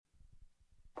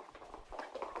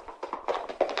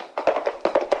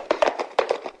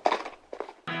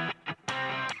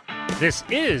This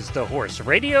is the Horse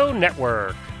Radio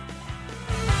Network.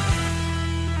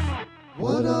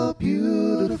 What a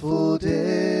beautiful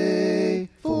day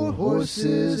for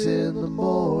horses in the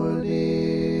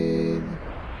morning.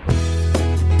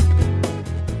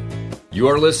 You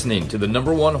are listening to the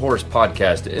number one horse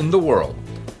podcast in the world.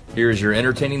 Here is your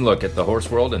entertaining look at the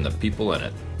horse world and the people in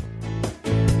it.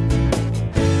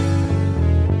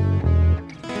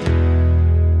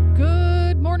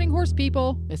 Good morning, horse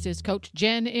people. This is Coach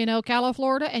Jen in Ocala,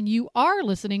 Florida, and you are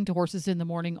listening to Horses in the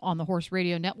Morning on the Horse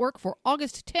Radio Network for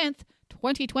August 10th,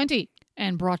 2020.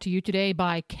 And brought to you today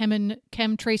by Kemin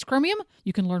Chem Trace Chromium.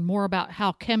 You can learn more about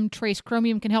how Chem Trace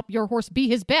Chromium can help your horse be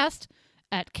his best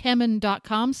at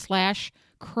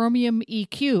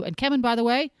kemin.com/chromiumeq. And Kemin, by the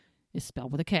way, is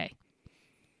spelled with a K.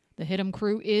 The Hit'em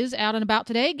crew is out and about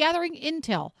today gathering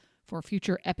intel for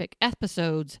future epic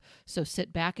episodes. So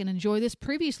sit back and enjoy this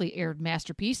previously aired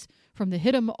masterpiece from the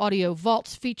Hit'em Audio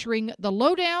Vaults featuring the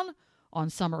lowdown on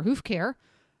summer hoof care,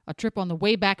 a trip on the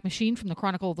Wayback Machine from the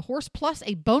Chronicle of the Horse, plus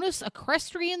a bonus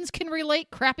equestrians can relate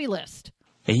crappy list.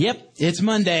 Yep, it's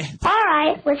Monday. All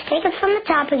right, let's take it from the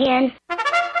top again.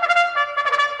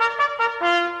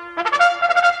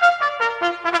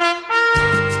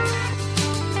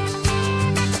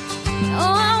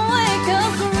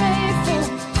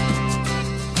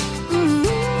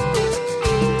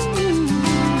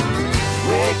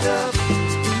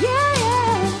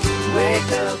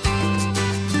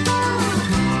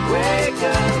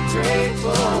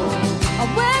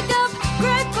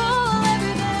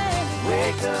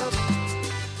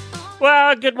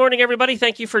 Well, good morning, everybody.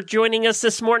 Thank you for joining us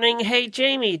this morning. Hey,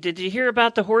 Jamie, did you hear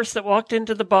about the horse that walked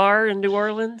into the bar in New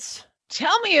Orleans?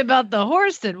 Tell me about the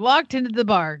horse that walked into the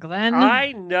bar, Glenn.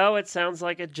 I know it sounds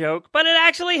like a joke, but it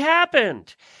actually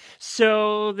happened.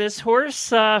 So this horse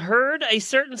heard a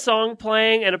certain song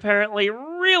playing and apparently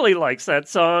really likes that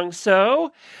song.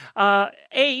 So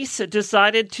Ace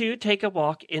decided to take a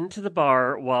walk into the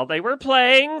bar while they were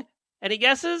playing. Any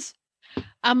guesses?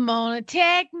 I'm gonna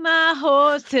take my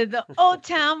horse to the old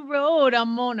town road.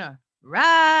 I'm gonna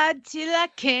ride till I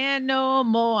can't no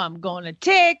more. I'm gonna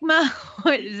take my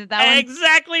horse. Is it that one?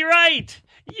 Exactly right.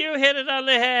 You hit it on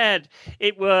the head.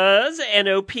 It was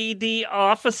NOPD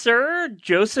officer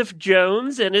Joseph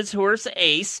Jones and his horse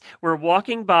Ace were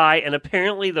walking by, and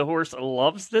apparently the horse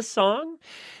loves this song.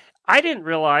 I didn't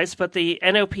realize, but the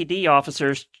NOPD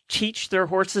officers teach their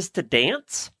horses to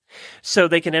dance, so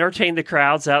they can entertain the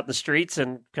crowds out in the streets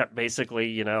and basically,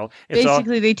 you know...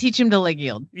 They teach them to leg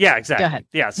yield. Yeah, exactly. Go ahead.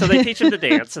 Yeah, so they teach them to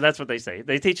dance, so that's what they say.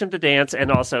 They teach them to dance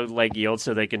and also leg yield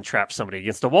so they can trap somebody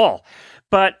against a wall.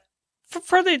 But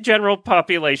for the general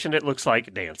population, it looks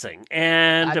like dancing.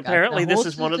 And apparently this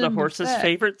is one of the horse's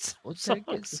favorite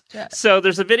songs. So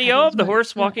there's a video of the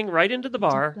horse walking right into the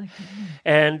bar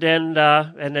and then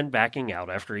backing out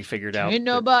after he figured out Ain't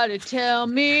nobody tell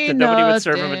me that nobody would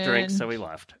serve him a drink, so he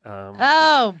left.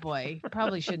 Oh, boy.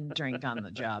 Probably shouldn't drink on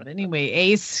the job. Anyway,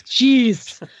 Ace,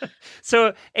 jeez.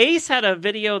 So Ace had a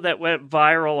video that went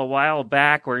viral a while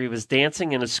back where he was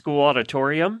dancing in a school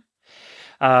auditorium.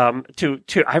 To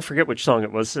I forget which song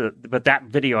it was, but that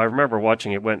video, I remember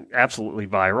watching it, went absolutely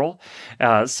viral.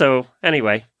 So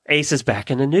anyway, Ace is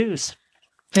back in the news.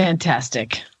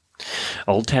 Fantastic.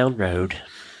 Old Town Road.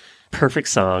 Perfect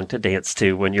song to dance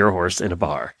to when you're a horse in a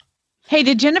bar. Hey,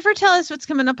 did Jennifer tell us what's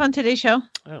coming up on today's show?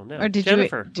 Oh, no. Or did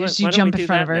Jennifer, you jump in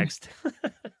front of her? Next?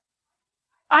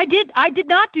 I did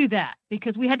not do that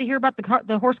because we had to hear about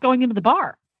the horse going into the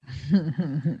bar.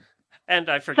 And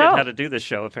I forget how to do this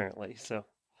show, apparently. So,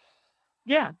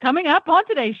 yeah, coming up on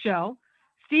today's show,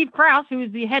 Steve Krause, who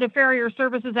is the head of farrier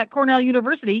services at Cornell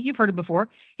University, you've heard him before,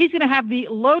 he's going to have the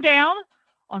lowdown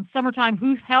on summertime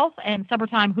hoof health and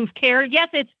summertime hoof care. Yes,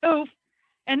 it's hoof.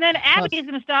 And then Abby is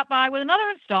going to stop by with another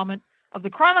installment of the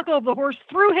Chronicle of the Horse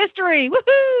Through History.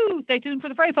 Woohoo! Stay tuned for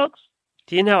the fray, folks.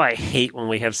 Do you know I hate when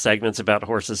we have segments about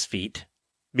horses' feet?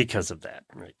 Because of that.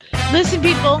 Right there. Listen,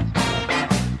 people.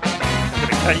 I'm going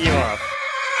to cut you off.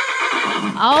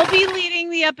 I'll be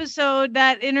leading the episode,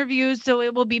 that interview, so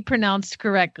it will be pronounced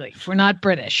correctly. We're not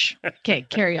British. Okay,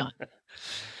 carry on.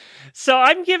 So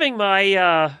I'm giving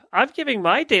my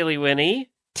Daily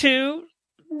Winnie to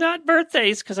not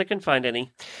birthdays because I couldn't find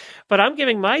any, but I'm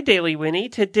giving my Daily Winnie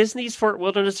to Disney's Fort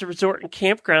Wilderness Resort and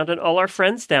Campground and all our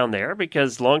friends down there,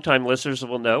 because longtime listeners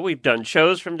will know we've done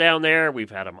shows from down there.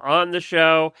 We've had them on the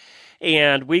show.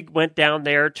 And we went down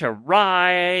there to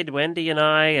ride, Wendy and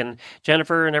I and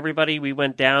Jennifer and everybody. We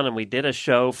went down and we did a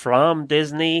show from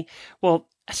Disney. Well,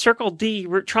 Circle D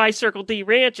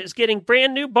Ranch is getting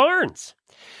brand new barns.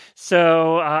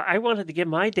 So I wanted to give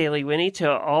my Daily Winnie to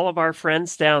all of our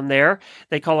friends down there.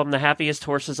 They call them the happiest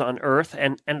horses on earth,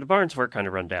 and the barns were kind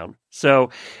of run down. So,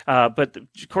 but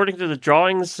according to the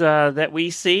drawings that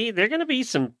we see, there are going to be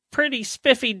some pretty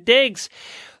spiffy digs.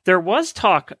 There was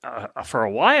talk for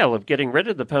a while of getting rid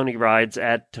of the pony rides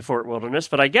at Fort Wilderness,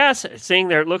 but I guess seeing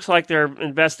there, it looks like they're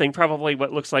investing probably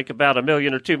what looks like about $1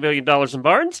 million or $2 million in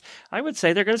barns. I would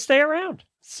say they're going to stay around.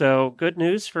 So good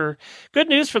news for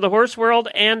the horse world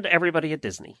and everybody at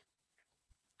Disney.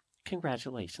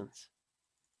 Congratulations.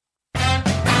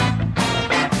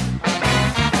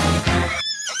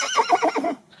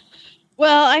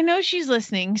 Well, I know she's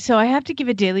listening, so I have to give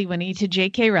a Daily Winnie to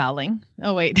J.K. Rowling.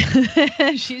 Oh, wait.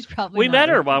 She's probably We met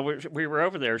her listening. while we were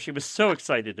over there. She was so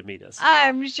excited to meet us.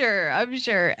 I'm sure.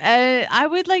 I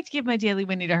would like to give my Daily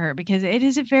Winnie to her because it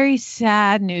is a very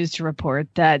sad news to report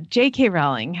that J.K.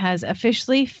 Rowling has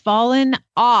officially fallen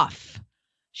off.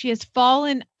 She has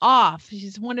fallen off.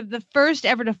 She's one of the first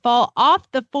ever to fall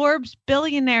off the Forbes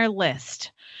billionaire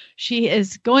list. She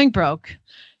is going broke.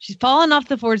 She's fallen off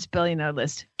the Forbes billionaire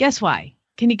list. Guess why?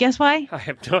 Can you guess why? I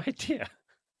have no idea.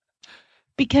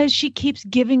 Because she keeps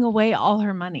giving away all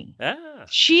her money.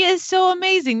 She is so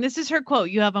amazing. This is her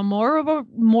quote. You have a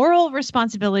moral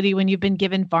responsibility when you've been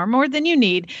given far more than you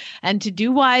need and to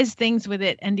do wise things with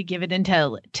it and to give it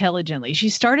intelligently. She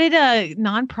started a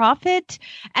nonprofit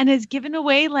and has given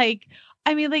away like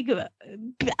 $1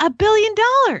 billion.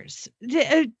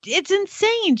 It's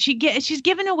insane. She's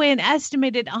given away an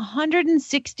estimated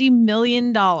 $160 million.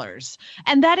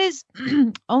 And that is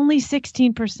only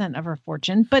 16% of her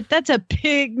fortune, but that's a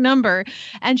big number.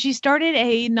 And she started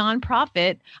a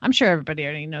nonprofit. I'm sure everybody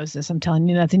already knows this. I'm telling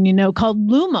you nothing you know, called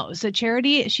Lumos, a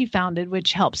charity she founded,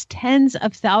 which helps tens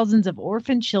of thousands of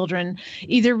orphan children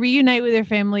either reunite with their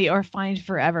family or find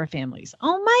forever families.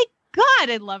 Oh my God,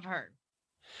 I love her.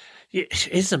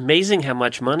 It's amazing how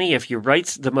much money, if you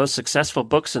write the most successful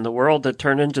books in the world that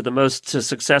turn into the most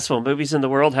successful movies in the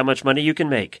world, how much money you can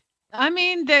make. I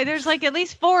mean, there's like at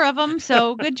least 4 of them,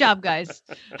 so good job, guys.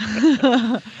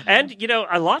 And,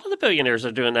 a lot of the billionaires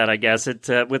are doing that, I guess. It's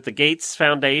with the Gates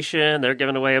Foundation, they're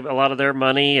giving away a lot of their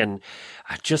money, and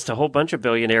just a whole bunch of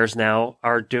billionaires now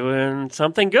are doing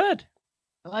something good.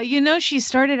 Well, she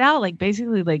started out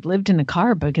basically lived in a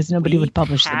car because nobody would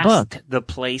publish the book. The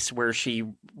place where she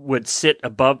would sit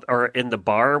above or in the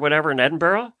bar or whatever in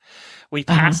Edinburgh. We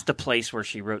passed the place where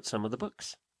she wrote some of the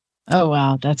books. Oh,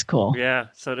 wow. That's cool. Yeah.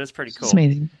 So it is pretty cool. It's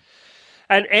amazing.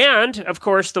 And of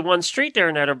course, the one street there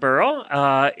in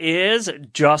Edinburgh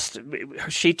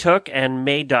she took and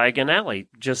made Diagon Alley,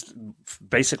 just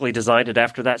basically designed it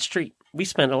after that street. We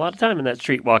spent a lot of time in that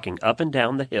street walking up and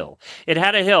down the hill. It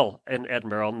had a hill in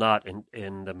Edinburgh, not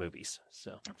in the movies.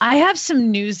 So I have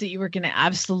some news that you are going to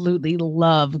absolutely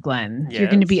love, Glenn. Yes. You're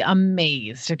going to be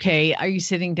amazed. Okay. Are you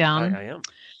sitting down? I am.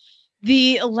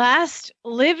 The last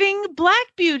living Black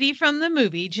Beauty from the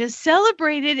movie just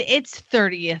celebrated its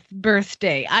 30th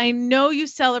birthday. I know you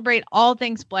celebrate all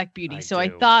things Black Beauty, I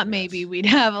thought maybe we'd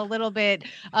have a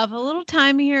little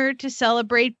time here to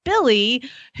celebrate Billy,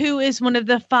 who is one of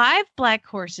the 5 black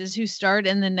horses who starred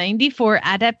in the 94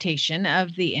 adaptation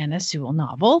of the Anna Sewell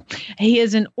novel. He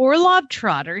is an Orlov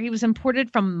trotter. He was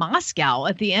imported from Moscow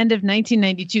at the end of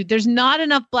 1992. There's not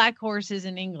enough black horses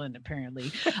in England,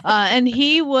 apparently. And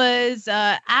he was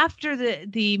after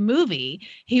the movie,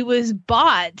 he was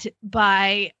bought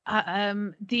by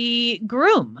the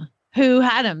groom who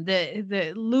had him,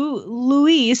 the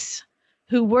Luis,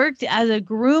 who worked as a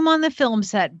groom on the film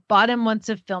set, bought him once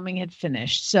the filming had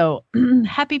finished. So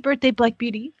happy birthday, Black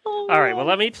Beauty. Oh. All right, well,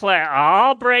 let me play.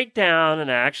 I'll break down and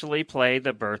actually play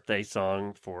the birthday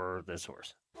song for this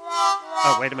horse.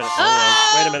 Oh, wait a minute. Wrong one.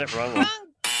 Wait a minute. Wrong one.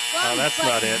 Oh, that's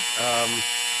not it.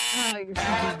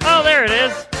 Oh, there it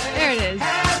is. There it is.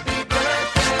 Happy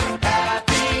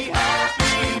birthday to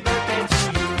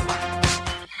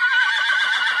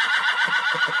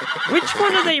you. Which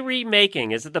one are they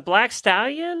remaking? Is it the Black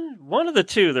Stallion? One of the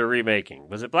two they're remaking.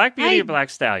 Was it Black Beauty or Black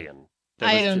Stallion?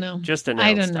 I don't know. Just announced.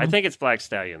 I don't know. I think it's Black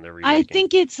Stallion they're remaking. I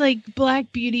think it's like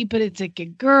Black Beauty, but it's like a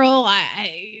girl.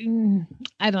 I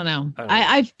don't know.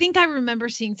 I think I remember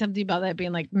seeing something about that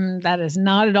being like, that is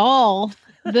not at all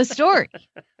the story.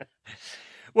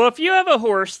 Well, if you have a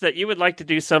horse that you would like to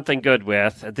do something good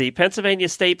with, the Pennsylvania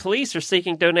State Police are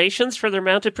seeking donations for their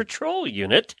mounted patrol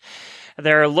unit.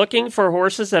 They're looking for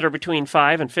horses that are between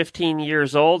 5 and 15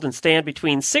 years old and stand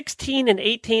between 16 and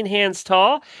 18 hands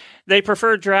tall. They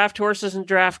prefer draft horses and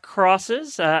draft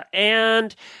crosses,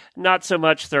 and not so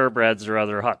much thoroughbreds or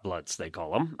other hot bloods, they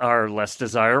call them, are less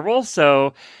desirable.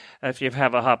 So if you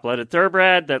have a hot-blooded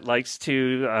thoroughbred that likes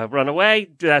to run away,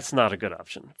 that's not a good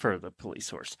option for the police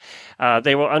horse.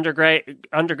 They will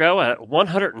undergo a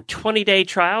 120-day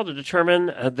trial to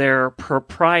determine their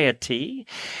propriety,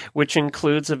 which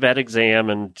includes a vet exam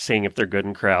and seeing if they're good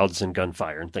in crowds and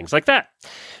gunfire and things like that.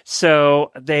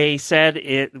 So they said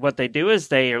what they do is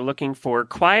they are looking for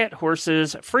quiet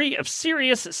horses free of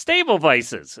serious stable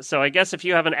vices. So I guess if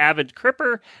you have an avid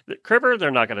cribber,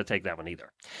 they're not going to take that one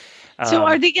either. So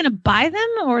are they going to buy them,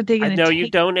 or are they going to No, you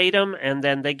donate them, and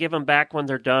then they give them back when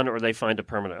they're done, or they find a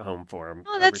permanent home for them.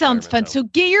 Oh, that sounds fun. So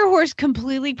get your horse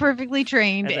completely perfectly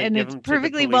trained, and it's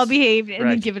perfectly well behaved, and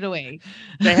then give it away.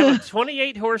 They have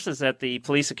 28 horses at the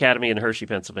Police Academy in Hershey,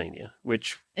 Pennsylvania,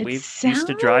 which we used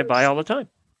to drive by all the time.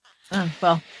 Oh,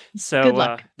 well, so good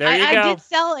luck. There you go. I did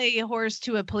sell a horse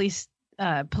to a police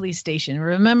station.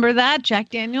 Remember that, Jack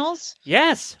Daniels?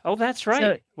 Yes. Oh, that's right.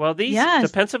 So, well, the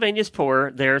Pennsylvania's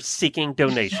poor. They're seeking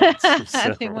donations.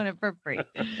 They want it for free.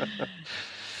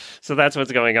 So that's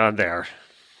what's going on there.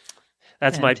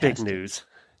 That's my big news.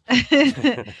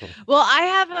 Well,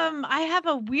 I have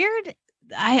a weird.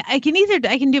 I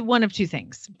can do one of two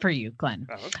things for you, Glenn.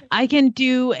 Oh, okay. I can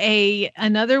do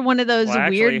another one of those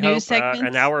weird news segments.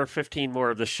 An hour 15 more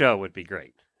of the show would be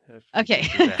great. Okay.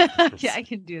 Yeah, I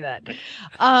can do that.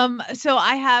 So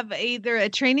I have either a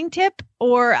training tip,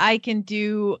 or I can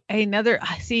do another.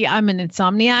 See, I'm an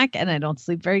insomniac and I don't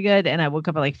sleep very good, and I woke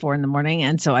up at like 4 a.m.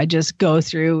 and so I just go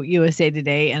through USA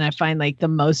Today and I find like the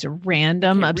most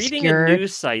random, obscure. Reading a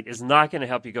news site is not going to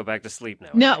help you go back to sleep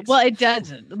now. No, well, it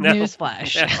doesn't. No.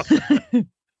 Newsflash. No.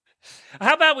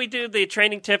 How about we do the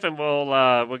training tip, and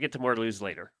we'll get to more news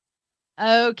later.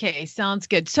 Okay, sounds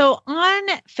good. So on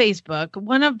Facebook,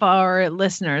 one of our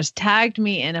listeners tagged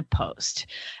me in a post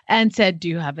and said, "Do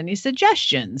you have any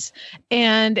suggestions?"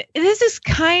 And this is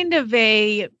kind of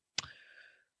a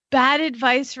bad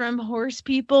advice from horse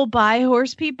people by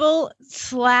horse people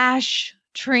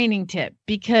 / training tip,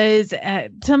 because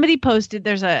somebody posted,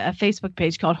 there's a Facebook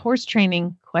page called Horse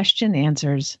Training Questions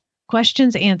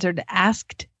Answered,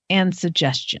 Asked, and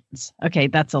Suggestions. Okay,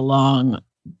 that's a long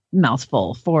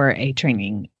mouthful for a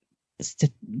training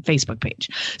Facebook page.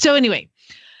 So anyway,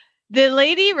 the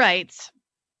lady writes,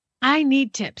 "I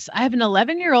need tips. I have an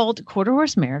 11-year-old quarter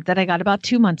horse mare that I got about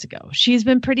 2 months ago. She's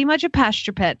been pretty much a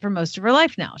pasture pet for most of her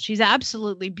life now. She's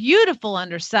absolutely beautiful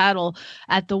under saddle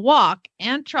at the walk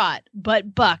and trot,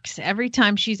 but bucks every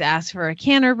time she's asked for a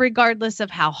canter, regardless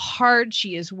of how hard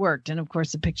she has worked." And of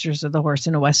course, the pictures of the horse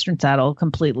in a Western saddle,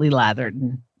 completely lathered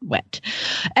and wet.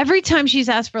 "Every time she's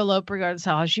asked for a lope, regardless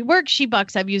of how she works, she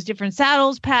bucks. I've used different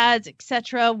saddles, pads,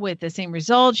 etc. with the same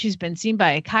result. She's been seen by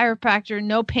a chiropractor.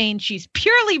 No pain. She's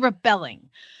purely rebelling.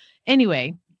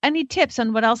 Anyway, I need tips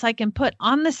on what else I can put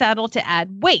on the saddle to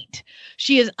add weight.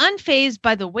 She is unfazed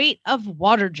by the weight of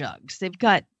water jugs." They've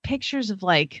got pictures of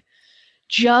like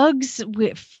jugs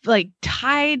with like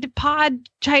Tide Pod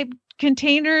type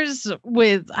containers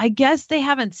with, I guess they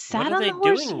haven't sat on the horse yet. What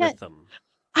are they doing with them?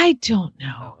 I don't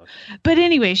know. Oh, okay. But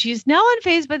anyway, she's now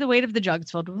unfazed by the weight of the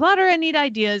jugs filled with water and need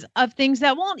ideas of things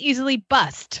that won't easily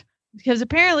bust. Because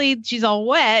apparently she's all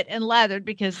wet and lathered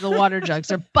because the water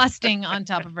jugs are busting on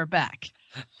top of her back.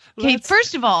 Okay,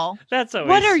 first of all,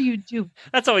 what are you doing?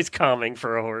 That's always calming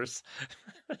for a horse.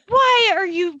 Why are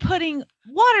you putting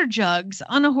water jugs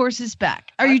on a horse's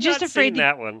back? Are you just afraid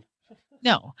that one?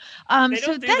 No. They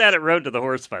don't do that at Road to the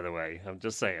Horse, by the way. I'm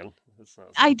just saying.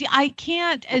 I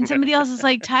can't. And somebody else is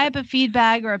like, tie up a feed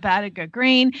bag or a bag of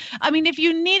grain. I mean, if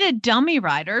you need a dummy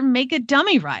rider, make a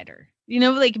dummy rider. You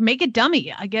know, like make a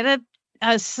dummy. I get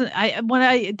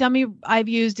a dummy I've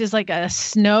used is like a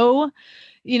snow,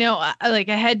 you know, like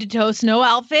a head to toe snow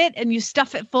outfit, and you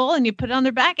stuff it full and you put it on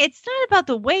their back. It's not about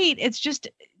the weight. It's just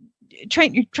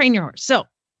train your horse. So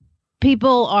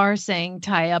people are saying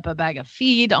tie up a bag of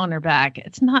feed on her back.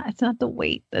 It's not the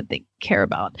weight that they care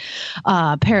about.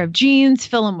 Pair of jeans,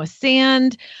 fill them with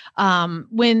sand.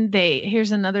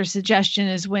 Here's another suggestion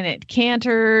is when it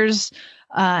canters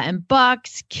and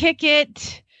bucks, kick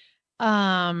it.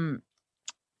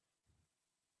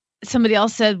 Somebody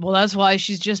else said, well, that's why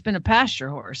she's just been a pasture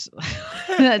horse.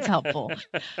 That's helpful.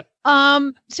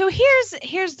 So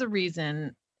here's the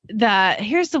reason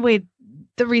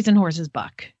the reason horses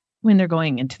buck when they're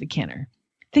going into the canter.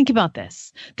 Think about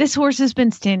this. This horse has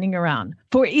been standing around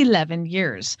for 11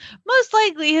 years. Most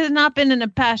likely has not been in a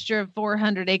pasture of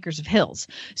 400 acres of hills.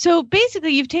 So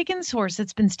basically, you've taken this horse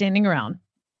that's been standing around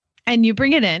and you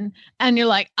bring it in and you're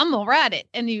like, I'm gonna rat it.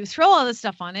 And you throw all this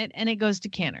stuff on it and it goes to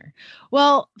canter.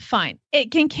 Well, fine.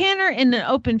 It can canter in an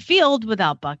open field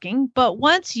without bucking. But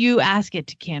once you ask it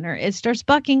to canter, it starts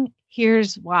bucking.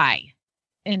 Here's why,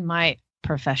 in my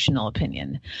professional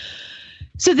opinion.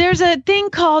 So there's a thing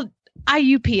called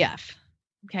IUPF.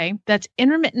 Okay. That's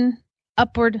intermittent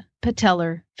upward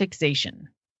patellar fixation.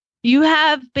 You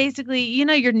have basically,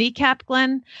 your kneecap,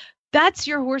 Glenn. That's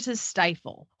your horse's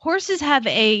stifle. Horses have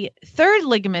a third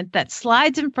ligament that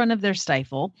slides in front of their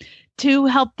stifle to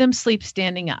help them sleep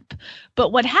standing up.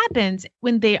 But what happens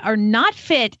when they are not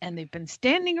fit and they've been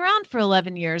standing around for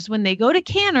 11 years, when they go to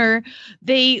canter,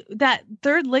 that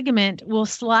third ligament will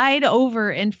slide over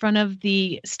in front of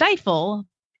the stifle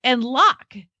and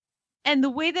lock. And the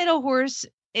way that a horse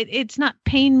it's not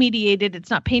pain mediated. It's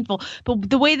not painful. But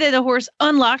the way that a horse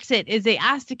unlocks it is they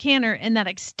ask to canter in that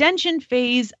extension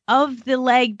phase of the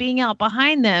leg being out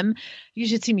behind them. You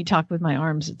should see me talk with my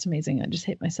arms. It's amazing. I just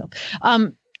hate myself.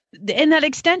 In that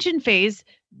extension phase,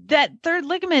 that third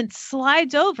ligament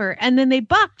slides over and then they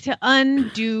buck to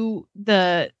undo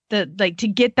to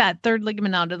get that third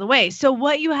ligament out of the way. So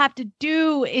what you have to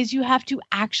do is you have to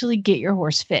actually get your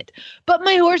horse fit. But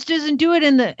my horse doesn't do it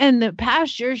in the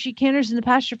pasture. She canters in the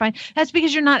pasture fine. That's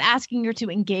because you're not asking her to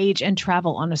engage and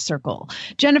travel on a circle.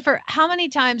 Jennifer, how many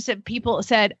times have people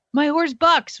said, my horse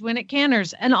bucks when it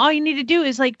canters, and all you need to do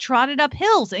is like trot it up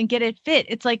hills and get it fit.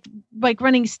 It's like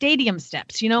running stadium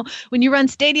steps. When you run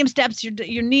stadium steps,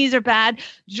 your knees are bad.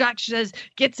 Jacques says,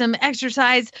 get some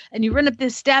exercise, and you run up the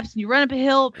steps and you run up a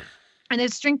hill, and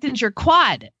it strengthens your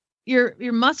quad, your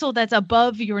muscle that's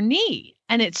above your knee,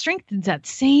 and it strengthens that.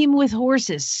 Same with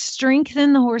horses.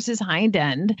 Strengthen the horse's hind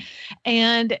end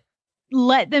and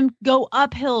let them go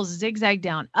up hills, zigzag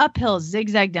down, up hills,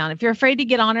 zigzag down. If you're afraid to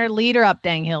get on her, lead her up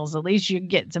dang hills. At least you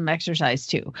get some exercise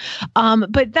too.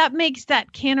 But that makes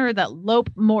that canter, that lope,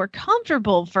 more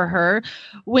comfortable for her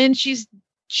when she's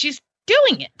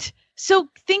doing it. So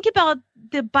think about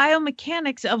the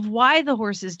biomechanics of why the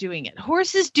horse is doing it.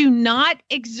 Horses do not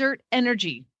exert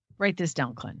energy. Write this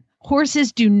down, Clint.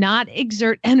 Horses do not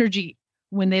exert energy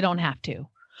when they don't have to.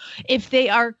 If they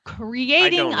are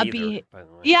creating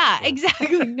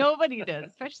exactly. Nobody does,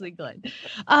 especially Glenn.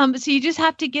 So you just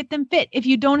have to get them fit. If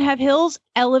you don't have hills,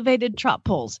 elevated trot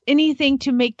poles, anything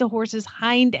to make the horse's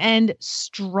hind end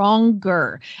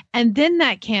stronger. And then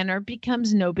that canter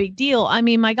becomes no big deal. I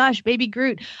mean, my gosh, baby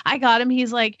Groot, I got him.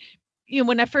 He's like,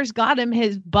 when I first got him,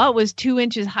 his butt was 2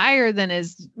 inches higher than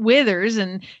his withers,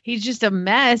 and he's just a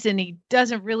mess, and he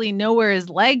doesn't really know where his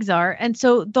legs are. And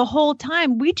so the whole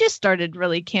time we just started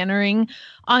really cantering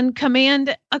on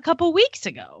command a couple weeks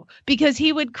ago, because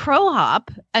he would crow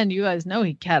hop, and you guys know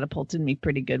he catapulted me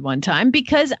pretty good one time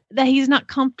because that he's not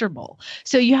comfortable.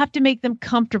 So you have to make them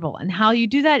comfortable. And how you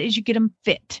do that is you get them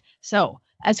fit. So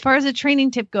as far as a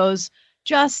training tip goes,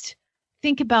 just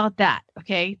think about that.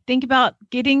 Okay. Think about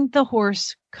getting the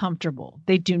horse comfortable.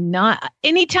 They do not,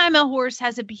 anytime a horse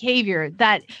has a behavior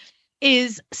that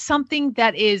is something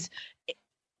that is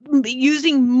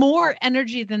using more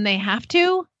energy than they have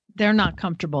to, they're not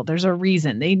comfortable. There's a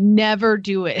reason. They never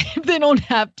do it if they don't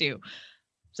have to.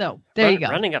 So there you go.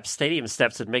 Running up stadium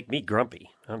steps would make me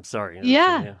grumpy. I'm sorry.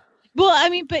 Yeah. Well, I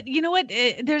mean, but you know what?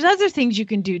 There's other things you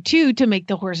can do too to make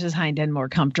the horse's hind end more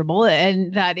comfortable,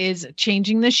 and that is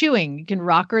changing the shoeing. You can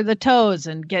rocker the toes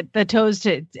and get the toes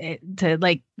to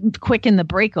like quicken the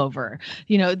breakover.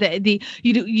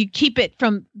 You keep it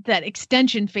from that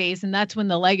extension phase, and that's when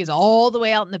the leg is all the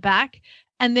way out in the back.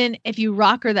 And then if you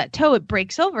rocker that toe, it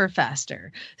breaks over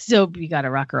faster. So you got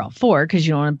to rocker all four because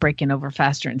you don't want to break in over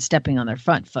faster and stepping on their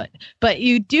front foot. But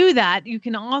you do that. You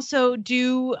can also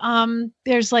do,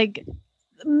 there's like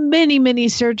many, many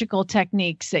surgical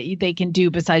techniques that they can do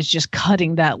besides just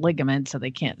cutting that ligament so they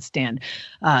can't stand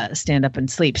up and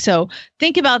sleep. So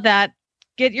think about that.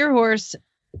 Get your horse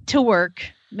to work,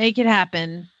 make it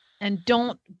happen. And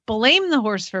don't blame the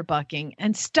horse for bucking,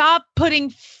 and stop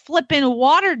putting flipping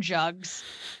water jugs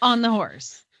on the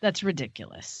horse. That's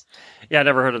ridiculous. Yeah, I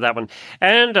never heard of that one.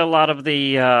 And a lot of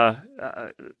the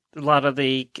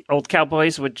old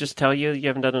cowboys would just tell you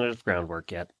haven't done enough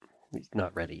groundwork yet. He's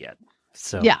not ready yet.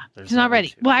 So yeah, he's not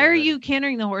ready. Why are you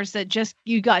cantering the horse that just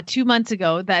you got 2 months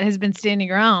ago that has been standing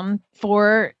around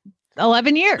for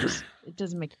 11 years? It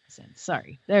doesn't make sense.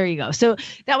 Sorry. There you go. So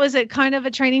that was a kind of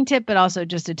a training tip, but also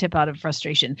just a tip out of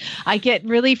frustration. I get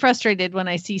really frustrated when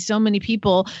I see so many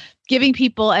people giving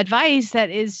people advice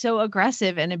that is so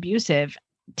aggressive and abusive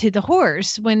to the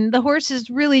horse when the horse is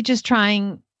really just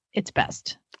trying its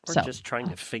best. Or just trying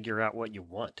to figure out what you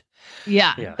want.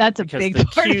 Yeah, that's a big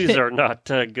part of it. The cues are not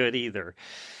good either.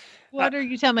 What are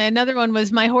you telling me? Another one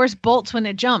was my horse bolts when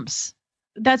it jumps.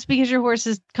 That's because your horse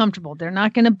is comfortable. They're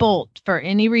not going to bolt for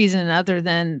any reason other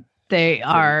than they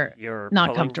are you're not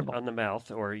pulling comfortable on the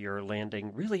mouth, or you're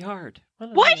landing really hard.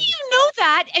 Why do you know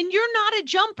that? And you're not a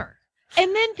jumper.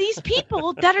 And then these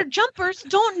people that are jumpers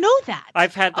don't know that.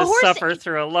 I've had to suffer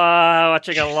through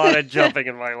watching a lot of jumping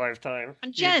in my lifetime.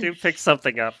 Jen, you do pick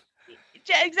something up.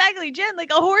 Exactly, Jen.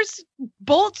 Like a horse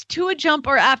bolts to a jump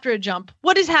or after a jump.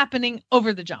 What is happening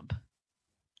over the jump?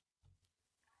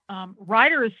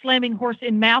 Rider is slamming horse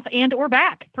in mouth and or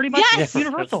back. Pretty much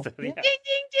universal. Ding, ding, ding.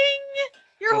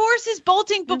 Your horse is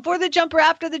bolting before the jump or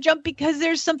after the jump because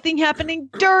there's something happening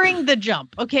during the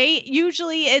jump. Okay.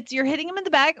 Usually it's you're hitting him in the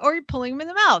back or you're pulling him in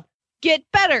the mouth. Get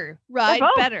better. Ride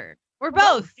better. Or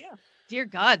both. Yeah. Dear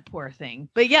God, poor thing.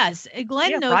 But yes,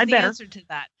 Glenn knows the answer to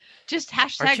that. Just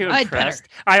hashtag ride better.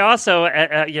 I also,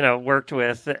 worked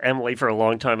with Emily for a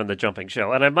long time on the jumping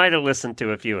show, and I might have listened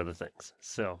to a few of the things.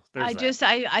 So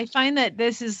I find that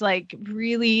this is like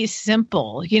really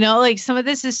simple. Like some of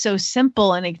this is so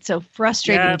simple and it's so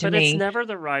frustrating to me. But it's never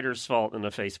the rider's fault in a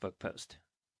Facebook post.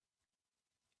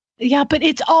 Yeah, but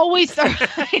it's always the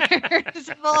writer's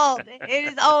fault. It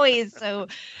is always. So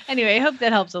anyway, I hope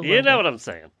that helps a little bit. You know what I'm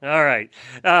saying. All right.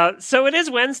 So it is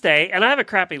Wednesday, and I have a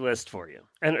crappy list for you.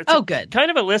 And it's good.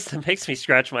 Kind of a list that makes me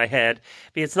scratch my head.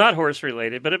 It's not horse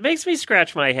related, but it makes me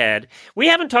scratch my head. We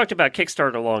haven't talked about Kickstarter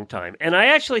in a long time, and I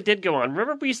actually did go on.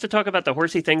 Remember we used to talk about the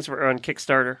horsey things that were on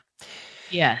Kickstarter?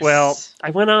 Yes. Well,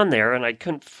 I went on there, and I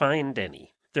couldn't find any.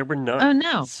 There were none. Oh,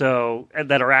 no. So,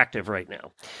 that are active right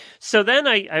now. So then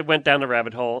I went down the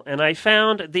rabbit hole and I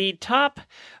found the top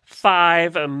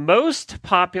 5 most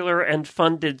popular and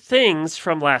funded things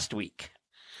from last week.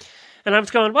 And I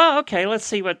was going, well, okay, let's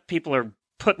see what people are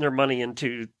putting their money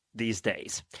into these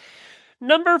days.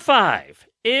 Number 5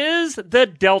 is the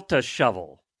Delta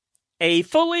Shovel, a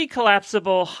fully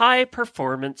collapsible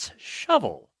high-performance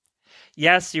shovel.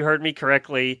 Yes, you heard me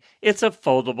correctly. It's a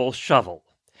foldable shovel.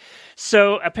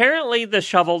 So apparently the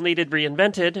shovel needed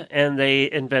reinvented, and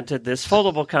they invented this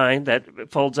foldable kind that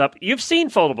folds up. You've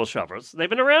seen foldable shovels. They've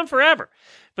been around forever.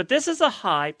 But this is a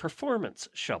high-performance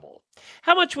shovel.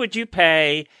 How much would you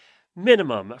pay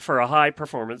minimum for a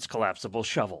high-performance collapsible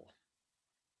shovel?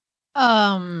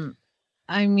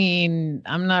 I mean,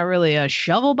 I'm not really a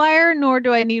shovel buyer, nor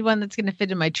do I need one that's going to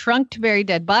fit in my trunk to bury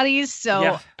dead bodies.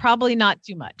 So probably not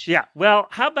too much. Yeah. Well,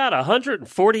 how about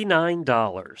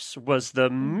 $149 was the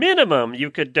minimum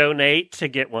you could donate to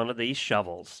get one of these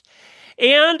shovels?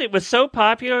 And it was so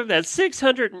popular that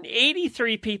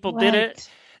 683 people did it.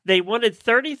 They wanted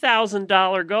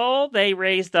 $30,000 goal. They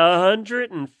raised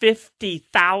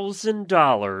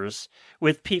 $150,000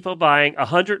 with people buying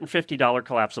 $150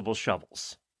 collapsible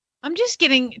shovels. I'm just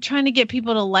trying to get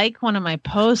people to like one of my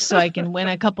posts so I can win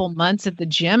a couple months at the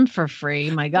gym for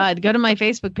free. My God, go to my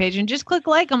Facebook page and just click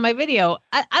like on my video.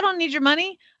 I don't need your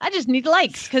money. I just need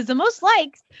likes because the most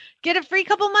likes get a free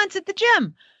couple months at the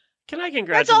gym. Can I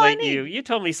congratulate you? You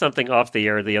told me something off the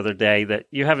air the other day that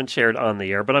you haven't shared on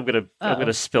the air, but I'm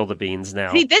gonna spill the beans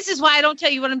now. See, this is why I don't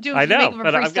tell you what I'm doing. I know,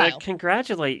 but I'm going to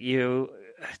congratulate you.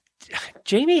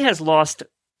 Jamie has lost.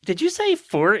 Did you say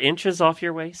 4 inches off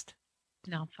your waist?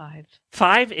 No, 5.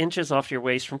 5 inches off your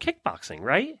waist from kickboxing,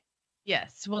 right?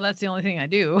 Yes. Well, that's the only thing I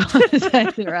do.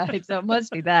 Right. So it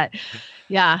must be that.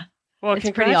 Yeah. Well,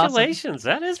 congratulations.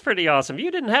 Awesome. That is pretty awesome.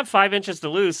 You didn't have 5 inches to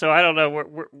lose, so I don't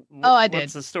know I did.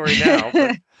 What's the story now.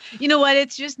 But... You know what?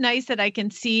 It's just nice that I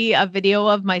can see a video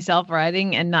of myself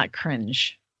riding and not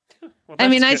cringe. Well, I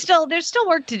mean, there's still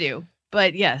work to do,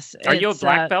 but yes. Are you a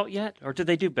black belt yet, or do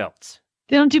they do belts?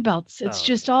 They don't do belts. It's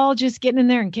just getting in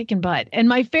there and kicking butt. And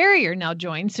my farrier now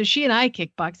joined, so she and I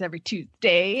kickbox every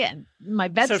Tuesday. And my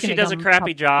vet's so she does a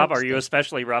crappy job. Are you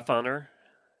especially rough on her?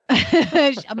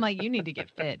 I'm like, you need to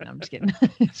get fit. No, I'm just kidding.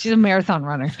 She's a marathon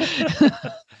runner.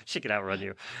 She could outrun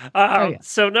you.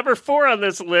 So number 4 on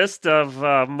this list of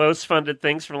most funded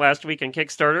things from last week on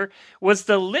Kickstarter was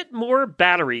the Litmore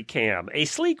Battery Cam, a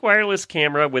sleek wireless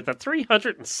camera with a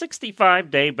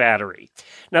 365-day battery.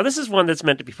 Now, this is one that's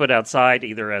meant to be put outside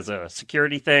either as a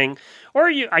security thing,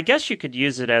 or I guess you could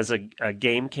use it as a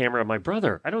game camera. My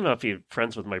brother, I don't know if you're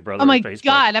friends with my brother. Oh my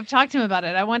God, I've talked to him about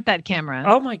it. I want that camera.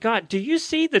 Oh my God, do you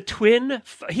see the twin?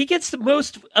 He gets the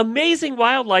most amazing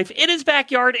wildlife in his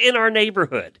backyard in our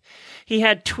neighborhood. He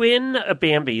had twin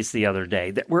Bambis the other day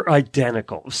that were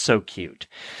identical. It was so cute.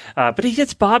 But he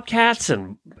gets bobcats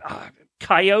and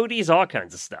coyotes, all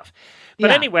kinds of stuff.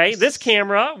 But anyway, this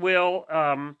camera will,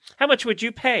 how much would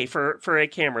you pay for a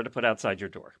camera to put outside your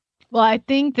door? Well, I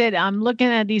think that I'm looking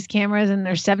at these cameras and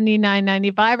they're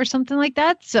 $79.95 or something like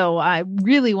that. So I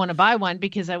really want to buy one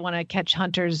because I want to catch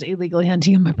hunters illegally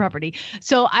hunting on my property.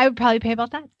 So I would probably pay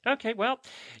about that. Okay, well,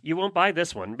 you won't buy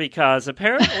this one because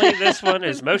apparently this one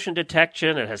is motion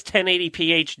detection. It has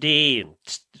 1080p HD and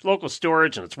local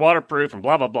storage and it's waterproof and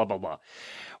blah, blah, blah, blah, blah.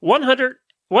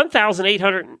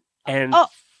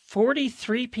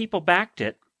 1,843 people backed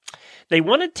it. They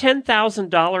wanted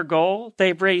 $10,000 goal.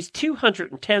 They've raised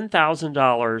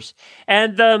 $210,000,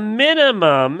 and the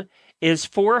minimum is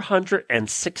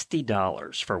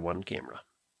 $460 for one camera.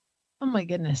 Oh my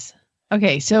goodness.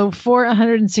 Okay, so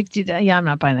 $460. Yeah, I'm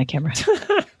not buying that camera.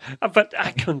 But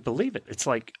I couldn't believe it. It's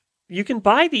like you can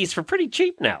buy these for pretty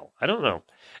cheap now. I don't know.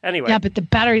 Anyway. Yeah, but the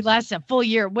battery lasts a full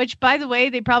year, which, by the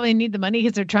way, they probably need the money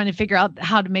because they're trying to figure out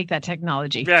how to make that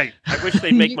technology. Right. I wish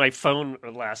they'd make my phone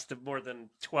last more than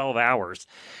 12 hours.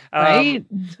 Right?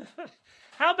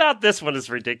 How about this one is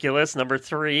ridiculous? Number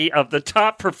 3 of the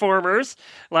top performers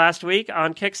last week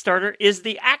on Kickstarter is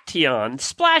the Action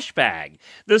Splash Bag,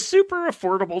 the super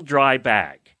affordable dry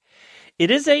bag.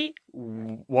 It is a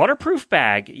waterproof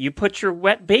bag you put your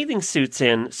wet bathing suits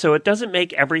in so it doesn't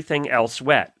make everything else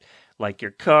wet, like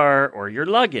your car or your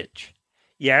luggage.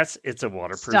 Yes, it's a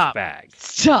waterproof bag.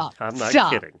 Stop. I'm not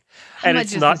Stop. kidding. How And much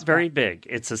it's is not this very bag?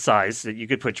 big. It's a size that you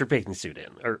could put your bathing suit in,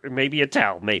 or maybe a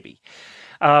towel, maybe.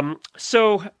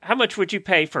 So how much would you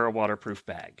pay for a waterproof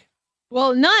bag?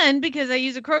 Well, none because I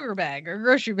use a Kroger bag or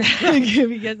grocery bag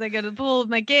because I go to the pool with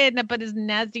my kid and I put his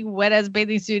nasty wet ass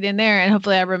bathing suit in there and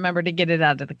hopefully I remember to get it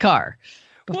out of the car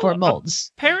before it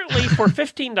molds. Apparently, for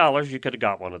 $15, you could have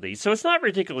got one of these. So it's not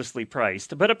ridiculously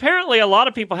priced. But apparently, a lot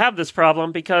of people have this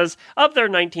problem because of their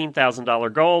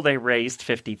 $19,000 goal, they raised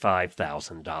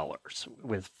 $55,000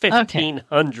 with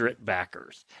 1,500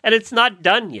 backers. And it's not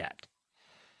done yet.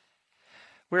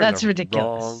 That's the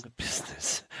ridiculous. Wrong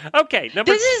business. Okay,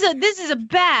 This is a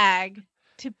bag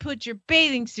to put your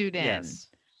bathing suit in. Yes.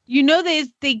 You know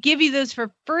they give you those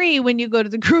for free when you go to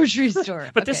the grocery store.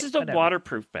 But this is a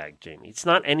waterproof bag, Jamie. It's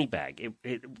not any bag.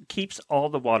 It keeps all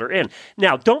the water in.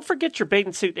 Now, don't forget your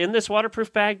bathing suit in this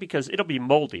waterproof bag because it'll be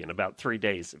moldy in about 3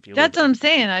 days. If you. That's what I'm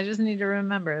saying. I just need to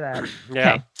remember that.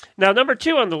 Yeah. Okay. Now, number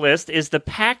 2 on the list is the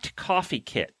Packed Coffee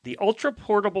Kit, the ultra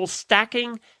portable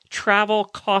stacking travel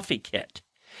coffee kit.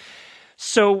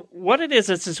 So what it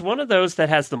is, it's one of those that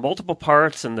has the multiple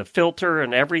parts and the filter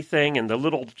and everything and the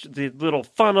little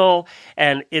funnel,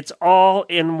 and it's all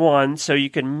in one, so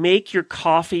you can make your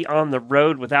coffee on the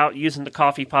road without using the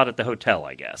coffee pot at the hotel,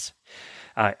 I guess.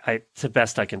 It's the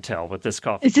best I can tell with this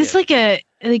coffee. Is this kit.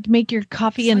 like make your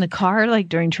coffee in the car like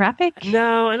during traffic?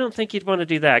 No, I don't think you'd want to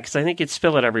do that because I think you'd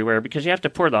spill it everywhere because you have to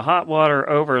pour the hot water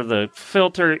over the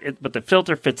filter, but the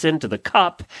filter fits into the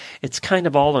cup. It's kind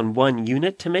of all in one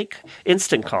unit to make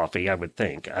instant coffee, I would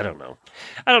think. I don't know.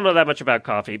 I don't know that much about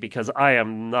coffee because I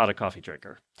am not a coffee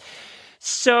drinker.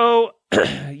 So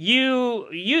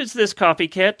you use this coffee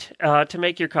kit to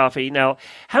make your coffee. Now,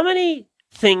 how many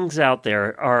things out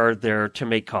there are there to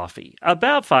make coffee?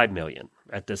 About 5 million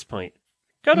at this point.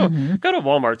 Go to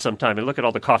Walmart sometime and look at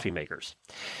all the coffee makers.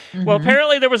 Well,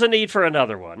 apparently there was a need for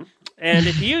another one. And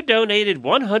if you donated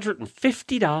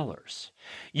 $150,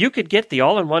 you could get the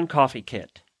all-in-one coffee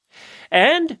kit.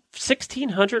 And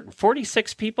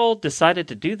 1,646 people decided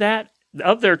to do that.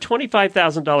 Of their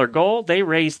 $25,000 goal, they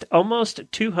raised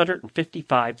almost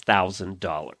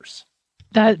 $255,000.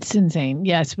 That's insane.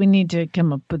 Yes, we need to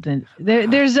come up with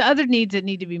there's other needs that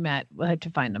need to be met. We'll have to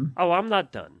find them. Oh, I'm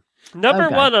not done. Number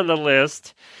 1 on the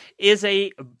list is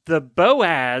the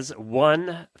Boaz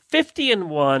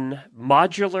 50-in-1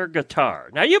 modular guitar.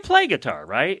 Now, you play guitar,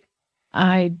 right?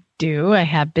 I do. I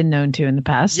have been known to in the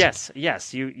past. Yes.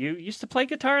 You used to play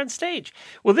guitar on stage.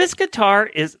 Well, this guitar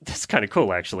is kind of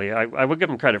cool, actually. I will give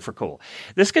them credit for cool.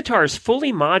 This guitar is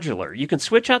fully modular. You can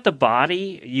switch out the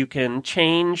body. You can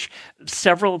change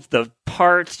several of the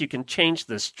parts. You can change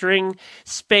the string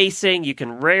spacing. You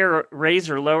can raise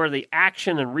or lower the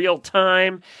action in real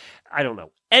time. I don't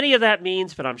know any of that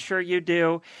means, but I'm sure you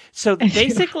do. So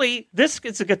basically, this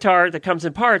is a guitar that comes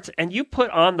in parts, and you put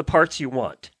on the parts you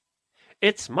want.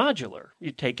 It's modular.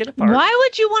 You take it apart. Why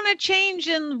would you want to change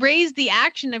and raise the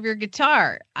action of your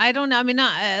guitar? I don't know. I mean,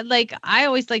 I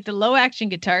always like the low action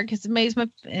guitar because it makes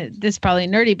this is probably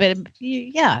nerdy, but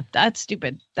yeah, that's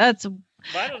stupid. I don't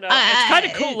know. It's kind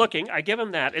of cool looking. I give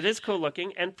them that. It is cool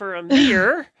looking. And for a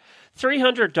mere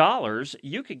 $300,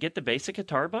 you could get the basic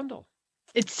guitar bundle.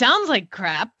 It sounds like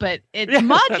crap, but it's Yeah,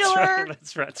 modular.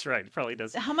 That's right. It probably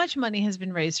does. How much money has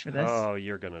been raised for this? Oh,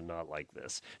 you're going to not like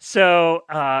this. So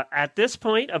at this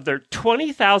point of their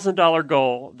 $20,000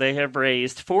 goal, they have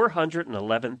raised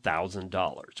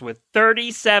 $411,000 with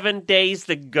 37 days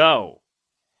to go.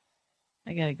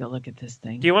 I got to go look at this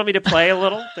thing. Do you want me to play a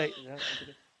little?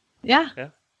 Yeah.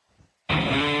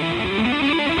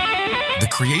 The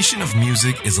creation of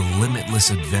music is a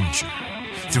limitless adventure.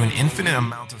 Through an infinite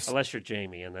amount of... Unless you're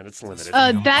Jamie, and then it's limited.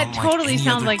 That totally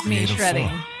sounds like me shredding.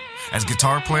 Form. As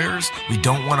guitar players, we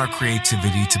don't want our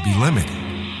creativity to be limited.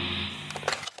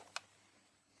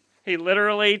 He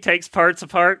literally takes parts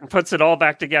apart and puts it all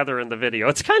back together in the video.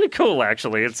 It's kind of cool,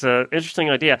 actually. It's an interesting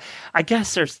idea. I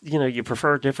guess there's, you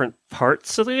prefer different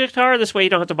parts of the guitar. This way you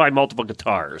don't have to buy multiple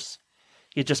guitars.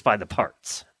 You just buy the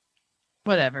parts.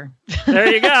 Whatever. There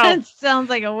you go. It sounds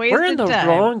like a waste of time. We're in the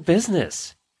wrong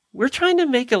business. We're trying to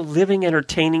make a living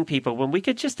entertaining people when we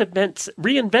could just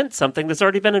reinvent something that's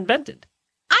already been invented.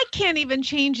 I can't even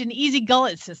change an easy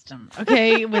gullet system,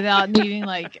 okay, without needing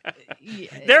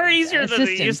They're easier than they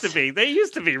assistance. used to be. They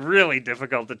used to be really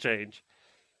difficult to change.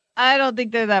 I don't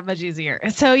think they're that much easier.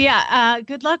 So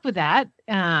good luck with that.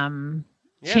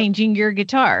 Changing your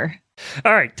guitar.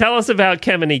 All right, tell us about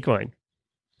Kemin Equine.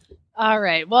 All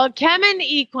right. Well, Kemin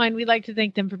Equine, we'd like to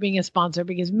thank them for being a sponsor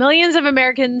because millions of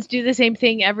Americans do the same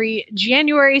thing every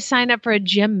January, sign up for a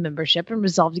gym membership and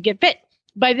resolve to get fit.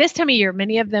 By this time of year,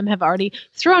 many of them have already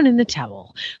thrown in the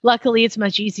towel. Luckily, it's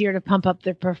much easier to pump up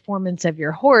the performance of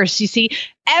your horse. You see,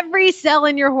 every cell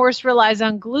in your horse relies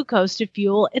on glucose to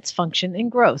fuel its function and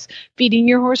growth. Feeding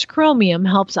your horse chromium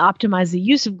helps optimize the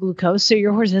use of glucose so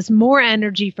your horse has more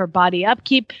energy for body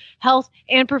upkeep, health,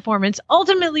 and performance,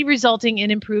 ultimately resulting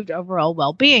in improved overall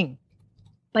well-being.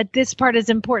 But this part is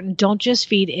important. Don't just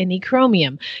feed any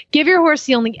chromium. Give your horse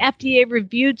the only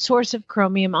FDA-reviewed source of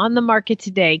chromium on the market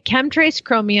today, Chemtrace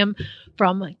Chromium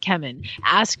from Kemin.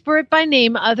 Ask for it by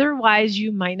name, otherwise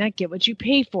you might not get what you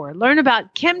pay for. Learn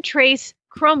about Chemtrace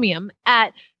Chromium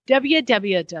at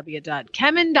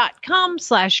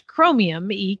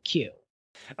www.kemin.com/chromiumeq.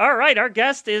 All right, our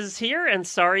guest is here, and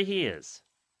sorry he is.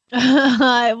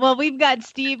 Well, we've got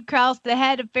Steve Krause, the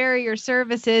head of farrier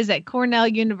services at Cornell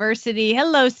University.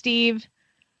 Hello, Steve.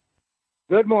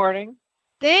 Good morning.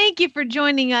 Thank you for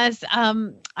joining us.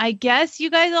 I guess you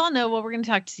guys all know what we're going to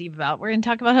talk to Steve about. We're going to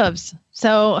talk about hooves.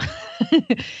 So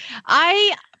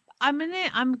I'm going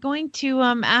to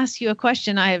ask you a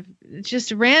question. It's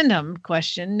just a random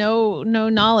question. No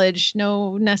knowledge,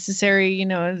 no necessary,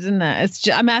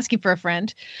 I'm asking for a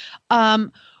friend.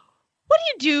 What do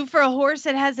you do for a horse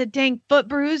that has a dang foot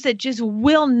bruise that just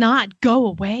will not go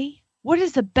away? What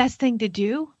is the best thing to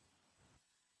do?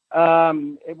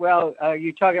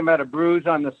 You're talking about a bruise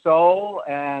on the sole,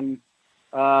 and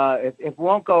if it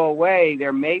won't go away,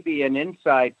 there may be an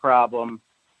inside problem.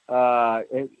 To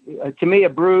me, a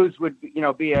bruise would,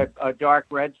 be a dark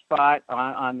red spot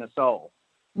on the sole.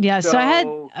 Yeah.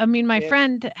 So my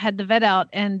friend had the vet out,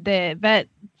 and the vet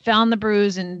found the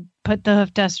bruise and put the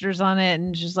hoof testers on it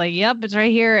and just like, yep, it's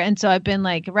right here. And so I've been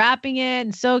wrapping it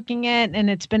and soaking it. And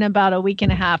it's been about a week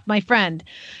and a half. My friend,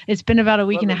 it's been about a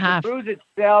week and a half. The bruise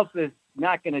itself is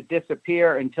not going to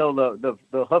disappear until the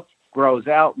hoof grows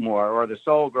out more or the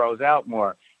sole grows out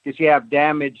more because you have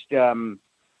damaged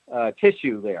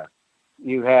tissue there.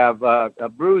 You have a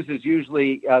bruise is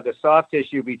usually the soft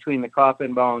tissue between the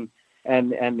coffin bone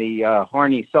and the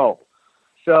horny sole.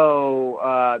 So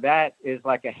that is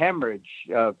like a hemorrhage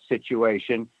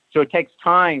situation. So it takes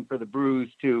time for the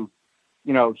bruise to,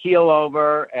 heal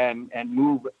over and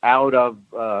move out of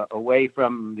away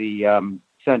from the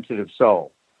sensitive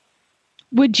sole.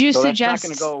 Would you so suggest that's not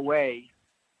going to go away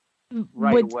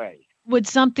away? Would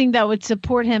something that would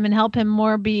support him and help him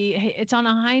more be? It's on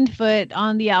a hind foot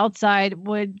on the outside.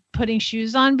 Would putting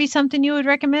shoes on be something you would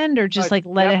recommend, or just let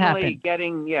it happen?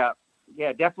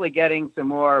 Definitely getting some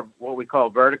more what we call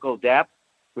vertical depth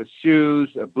with shoes,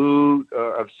 a boot,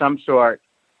 or of some sort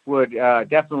would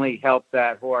definitely help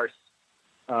that horse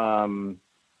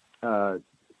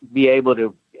be able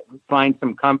to find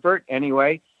some comfort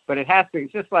anyway. But it has to.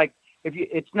 It's just like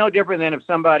it's no different than if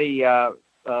somebody, if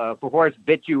a horse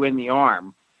bit you in the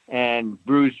arm and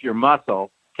bruised your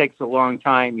muscle. Takes a long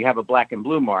time. You have a black and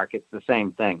blue mark. It's the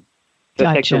same thing. So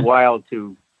It takes a while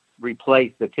to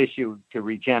replace the tissue, to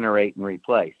regenerate and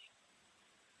replace.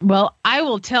 Well, I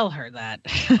will tell her that.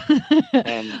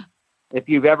 And if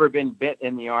you've ever been bit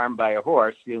in the arm by a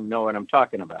horse, you'll know what I'm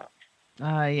talking about.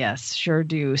 Yes, sure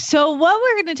do. So what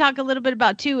we're going to talk a little bit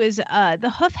about too is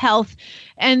the hoof health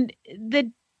and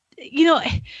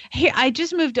here I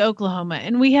just moved to Oklahoma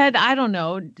and we had, I don't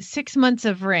know, 6 months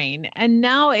of rain, and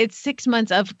now it's 6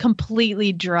 months of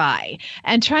completely dry,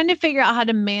 and trying to figure out how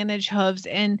to manage hooves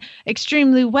in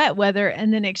extremely wet weather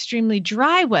and then extremely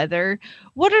dry weather.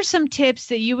 What are some tips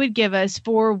that you would give us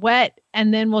for wet,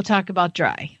 and then we'll talk about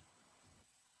dry?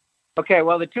 Okay,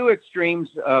 well, the two extremes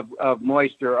of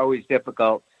moisture are always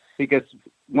difficult, because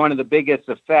one of the biggest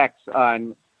effects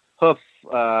on hoof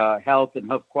health and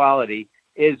hoof quality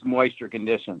is moisture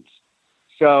conditions.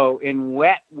 So in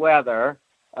wet weather,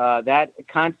 that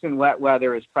constant wet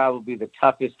weather is probably the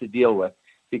toughest to deal with,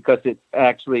 because it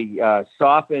actually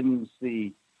softens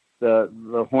the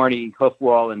horny hoof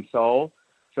wall and sole.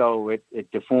 So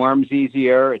it deforms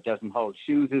easier. It doesn't hold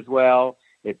shoes as well.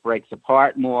 It breaks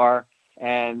apart more.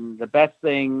 And the best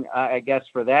thing, I guess,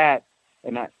 for that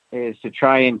is to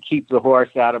try and keep the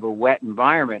horse out of a wet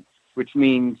environment, which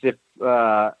means if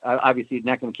obviously you're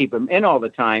not going to keep them in all the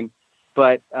time,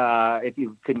 but if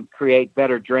you can create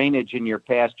better drainage in your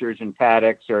pastures and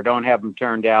paddocks, or don't have them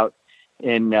turned out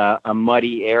in a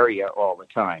muddy area all the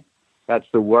time. That's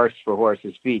the worst for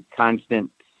horses' feet, constant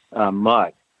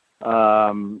mud.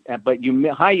 But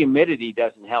high humidity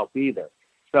doesn't help either.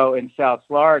 So in South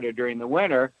Florida during the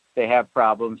winter, they have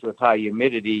problems with high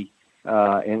humidity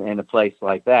in a place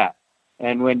like that.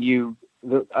 And when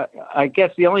I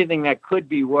guess the only thing that could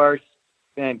be worse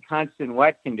than constant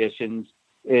wet conditions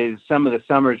is some of the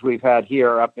summers we've had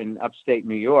here up in upstate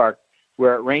New York,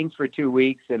 where it rains for 2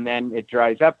 weeks and then it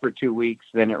dries up for 2 weeks,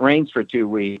 then it rains for 2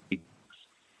 weeks.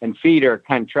 And feet are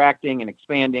contracting and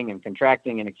expanding and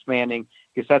contracting and expanding,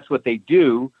 because that's what they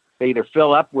do. They either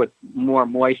fill up with more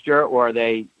moisture, or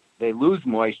they lose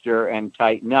moisture and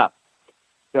tighten up.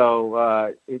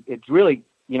 So it's really,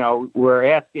 we're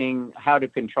asking how to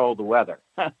control the weather.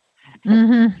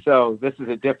 Mm-hmm. So this is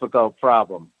a difficult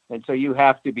problem. And so you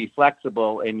have to be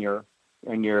flexible in your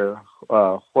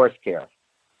horse care.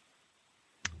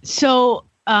 So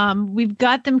we've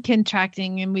got them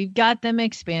contracting and we've got them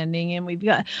expanding, and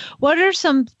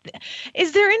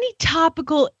is there any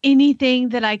topical anything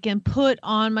that I can put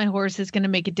on my horse that's going to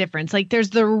make a difference? Like there's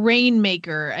the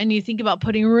Rainmaker, and you think about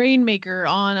putting Rainmaker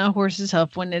on a horse's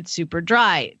hoof when it's super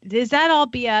dry. Is that all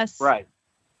BS? Right.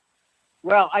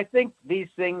 Well, I think these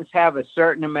things have a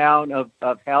certain amount of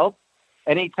help.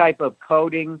 Any type of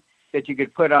coating that you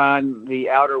could put on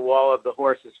the outer wall of the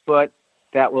horse's foot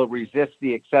that will resist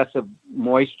the excessive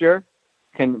moisture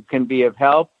can be of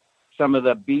help. Some of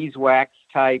the beeswax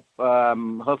type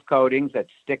hoof coatings that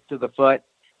stick to the foot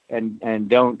and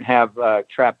don't have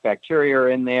trapped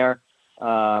bacteria in there.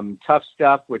 Tough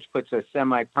Stuff, which puts a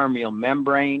semi-permeable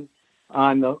membrane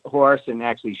on the horse and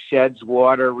actually sheds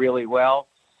water really well.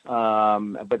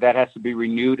 But that has to be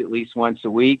renewed at least once a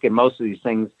week. And most of these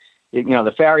things,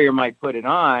 the farrier might put it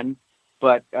on,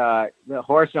 but the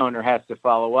horse owner has to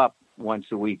follow up once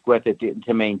a week with it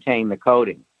to maintain the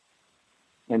coating.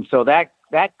 And so that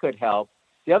could help.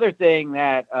 The other thing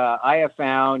that I have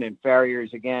found, and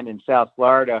farriers again in South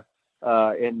Florida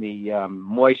in the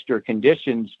moisture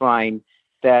conditions find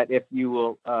that if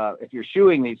you're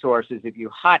shoeing these horses, if you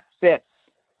hot fit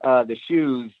the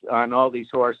shoes on all these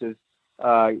horses,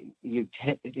 you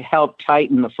help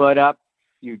tighten the foot up.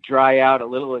 You dry out a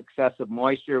little excessive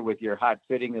moisture with your hot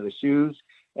fitting of the shoes,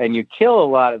 and you kill a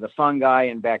lot of the fungi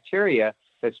and bacteria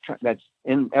that's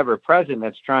ever present,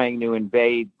 that's trying to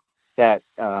invade that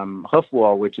hoof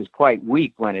wall, which is quite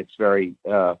weak when it's very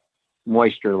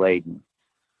moisture laden.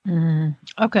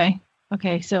 Okay.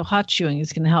 So hot shoeing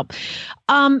is going to help.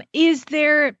 Is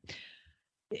there?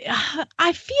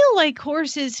 I feel like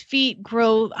horses' feet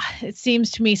grow, it seems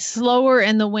to me, slower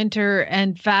in the winter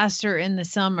and faster in the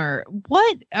summer.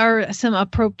 What are some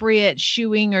appropriate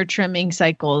shoeing or trimming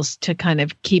cycles to kind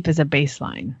of keep as a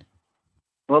baseline?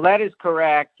 Well, that is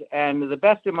correct. And to the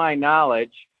best of my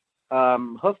knowledge,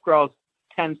 hoof growth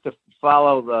tends to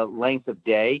follow the length of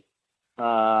day.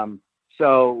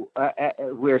 So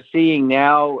we're seeing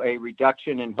now a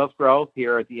reduction in hoof growth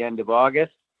here at the end of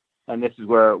August. And this is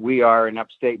where we are in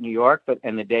upstate New York,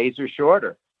 and the days are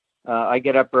shorter. I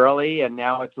get up early, and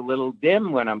now it's a little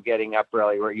dim when I'm getting up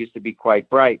early, where it used to be quite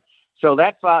bright. So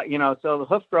so the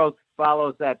hoof growth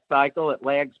follows that cycle. It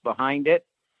lags behind it.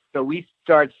 So we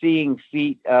start seeing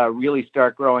feet really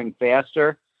start growing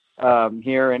faster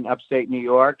here in upstate New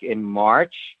York in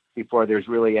March, before there's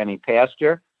really any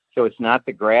pasture. So it's not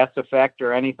the grass effect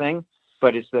or anything,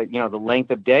 but it's the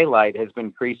length of daylight has been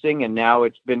increasing, and now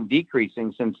it's been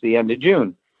decreasing since the end of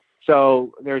June.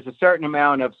 So there's a certain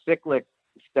amount of cyclic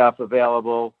stuff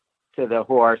available to the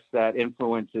horse that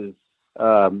influences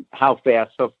how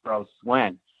fast hoof growth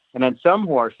went. And on some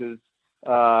horses,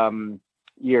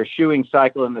 your shoeing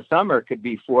cycle in the summer could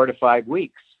be 4 to 5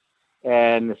 weeks.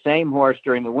 And the same horse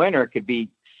during the winter could be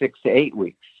 6 to 8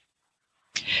 weeks.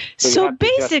 So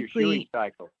basically,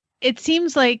 it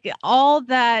seems like all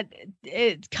that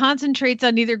it concentrates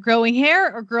on either growing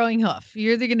hair or growing hoof.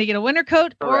 You're either going to get a winter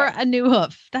coat or a new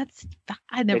hoof.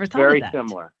 I never thought of that. It's very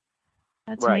similar.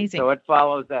 That's amazing. So it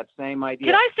follows that same idea.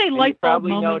 Can I say light bulb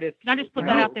moment? Noticed, Can I just put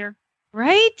that out there?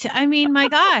 Right? I mean, my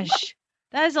gosh.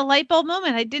 That is a light bulb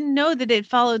moment. I didn't know that it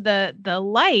followed the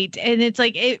light, and it's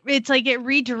like it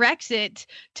redirects it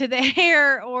to the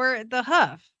hair or the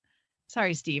hoof.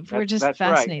 Sorry, Steve. We're just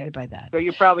fascinated by that. So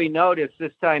you probably notice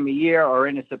this time of year or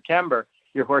into September,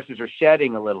 your horses are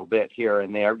shedding a little bit here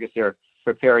and there because they're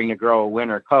preparing to grow a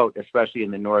winter coat, especially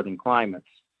in the northern climates.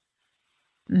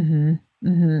 Mm-hmm.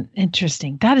 Mm-hmm.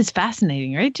 Interesting. That is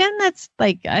fascinating, right, Jen? That's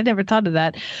I never thought of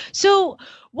that. So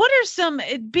what are some,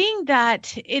 being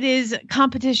that it is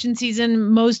competition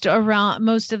season most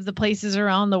of the places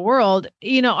around the world,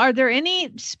 are there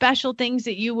any special things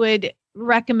that you would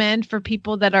recommend for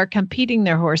people that are competing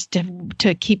their horse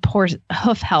to keep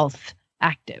hoof health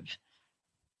active?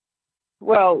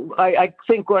 Well, I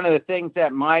think one of the things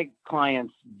that my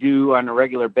clients do on a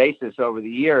regular basis over the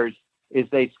years is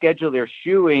they schedule their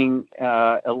shoeing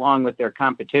along with their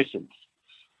competitions.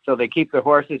 So they keep the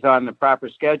horses on the proper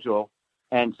schedule.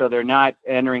 And so they're not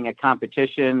entering a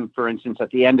competition, for instance, at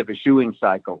the end of a shoeing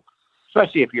cycle,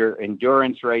 especially if you're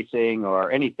endurance racing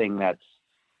or anything that's,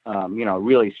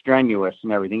 really strenuous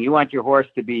and everything. You want your horse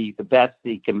to be the best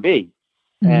he can be.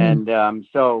 Mm-hmm. And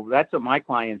so that's what my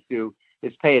clients do,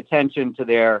 is pay attention to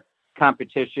their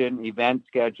competition, event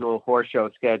schedule, horse show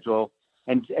schedule.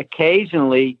 And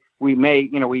occasionally we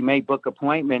may book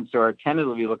appointments or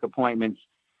tentatively book appointments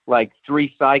like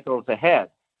 3 cycles ahead,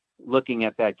 looking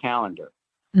at that calendar.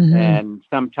 Mm-hmm. And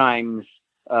sometimes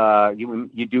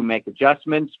you do make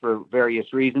adjustments for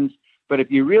various reasons. But if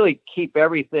you really keep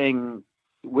everything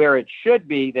where it should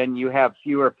be, then you have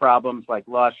fewer problems like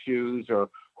lost shoes or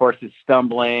horses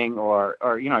stumbling or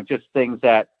just things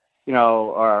that,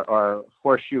 are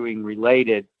horseshoeing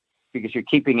related, because you're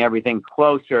keeping everything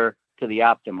closer to the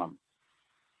optimum.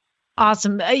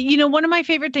 Awesome. One of my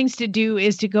favorite things to do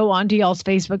is to go onto y'all's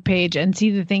Facebook page and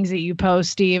see the things that you post,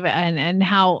 Steve, and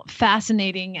how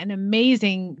fascinating and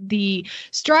amazing the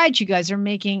strides you guys are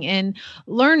making in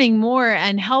learning more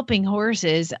and helping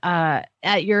horses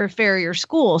at your farrier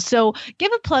school. So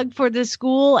give a plug for the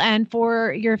school and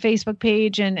for your Facebook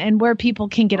page and where people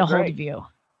can get a hold of you.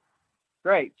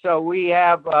 Great. So we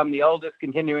have the oldest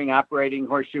continuing operating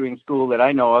horseshoeing school that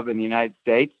I know of in the United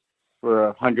States. We're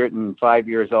 105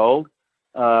 years old,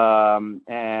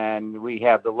 and we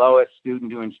have the lowest student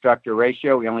to instructor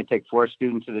ratio. We only take 4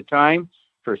 students at a time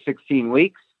for 16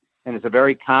 weeks, and it's a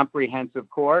very comprehensive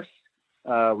course.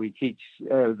 We teach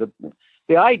the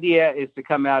idea is to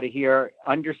come out of here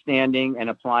understanding and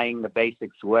applying the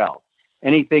basics well.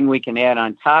 Anything we can add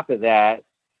on top of that,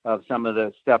 of some of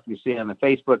the stuff you see on the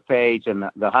Facebook page and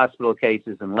the hospital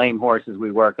cases and lame horses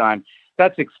we work on,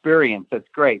 that's experience. That's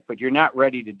great, but you're not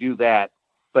ready to do that.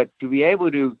 But to be able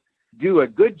to do a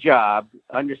good job,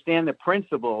 understand the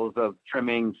principles of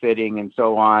trimming, fitting, and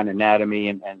so on, anatomy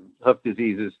and hoof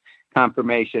diseases,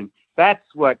 conformation, that's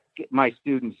what my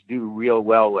students do real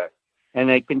well with. And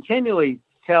they continually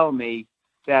tell me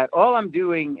that all I'm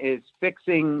doing is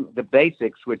fixing the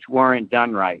basics, which weren't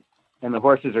done right, and the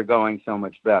horses are going so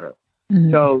much better.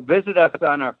 Mm-hmm. So visit us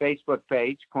on our Facebook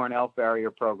page, Cornell Farrier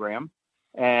Program,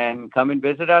 and come and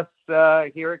visit us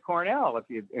here at Cornell if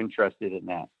you're interested in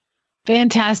that.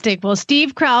 Fantastic. Well,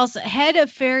 Steve Krause, head of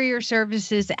farrier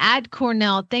services at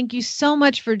Cornell, thank you so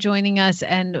much for joining us,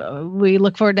 and we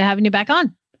look forward to having you back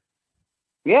on.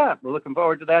 Yeah, we're looking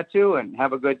forward to that too, and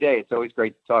have a good day. It's always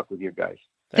great to talk with you guys.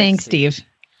 Thanks, Steve.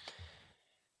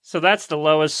 So that's the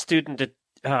lowest student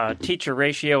to teacher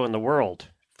ratio in the world,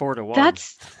 4 to 1.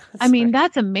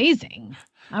 That's amazing.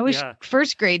 I wish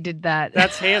first grade did that.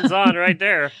 That's hands-on right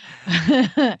there.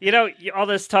 All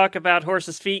this talk about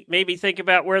horses' feet made me think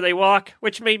about Where They Walk,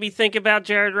 which made me think about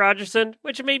Jared Rogerson,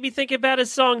 which made me think about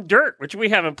his song Dirt, which we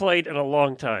haven't played in a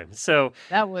long time. So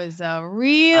that was a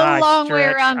real long way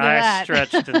around to that. I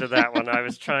stretched into that one. I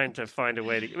was trying to find a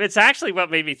way to... It's actually what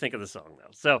made me think of the song,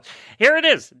 though. So here it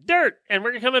is, Dirt. And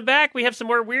we're coming back. We have some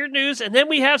more weird news, and then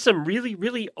we have some really,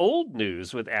 really old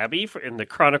news with Abby in the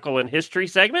Chronicle and History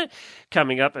segment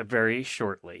coming up very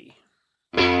shortly.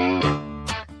 Dirt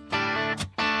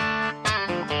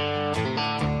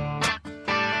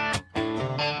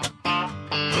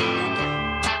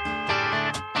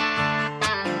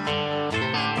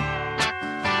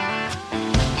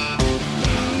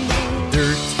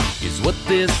is what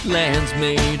this land's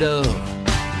made of.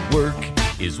 Work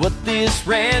is what this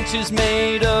ranch is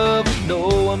made of.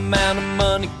 No amount of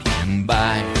money can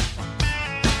buy.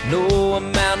 No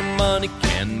amount of money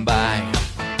can buy.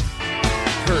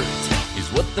 Hurt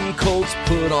is what them colts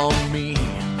put on me.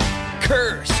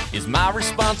 Curse is my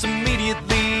response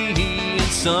immediately. And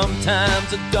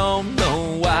sometimes I don't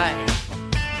know why.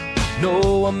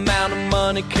 No amount of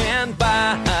money can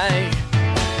buy.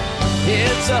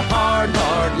 It's a hard,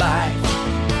 hard life,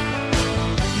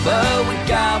 but we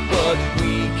got what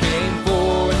we came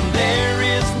for, and there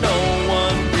is no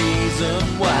one reason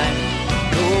why.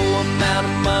 No amount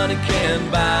of money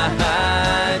can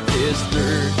buy this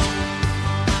dirt.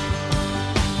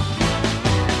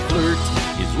 Flirt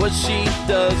is what she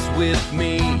does with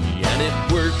me, and it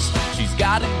works. She's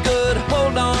got a good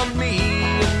hold on me,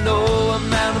 and no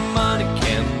amount of money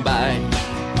can buy.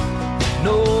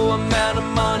 No amount of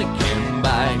money can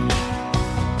buy.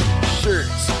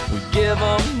 Shirts, we give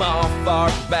them off our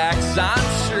backs, I'm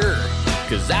sure.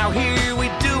 Cause out here we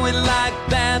do it like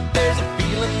that. There's a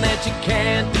feeling that you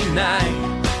can't deny.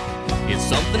 It's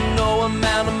something no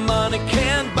amount of money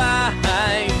can buy.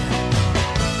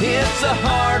 It's a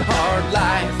hard, hard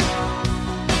life,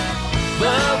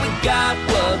 but we got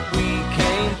what we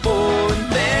came for,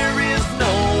 and there is no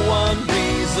one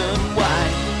reason why.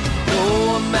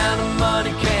 No amount of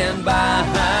money can buy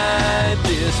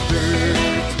this dirt.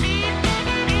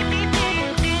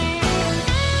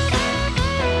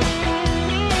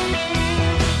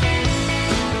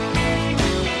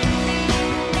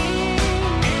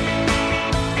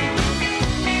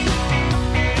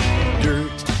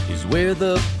 Dirt is where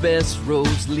the best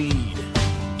roads lead.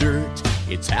 Dirt,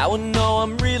 it's how I know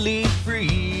I'm really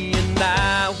free, and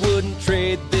I wouldn't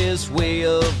trade this way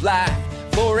of life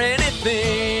for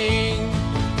anything.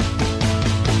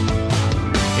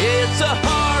 It's a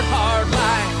hard, hard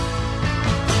life,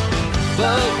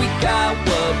 but we got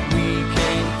what we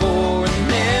came for,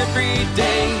 and every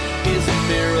day is a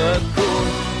miracle,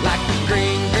 like the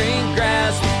green, green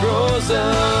grass that grows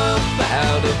up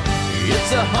out of.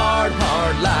 It's a hard,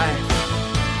 hard life,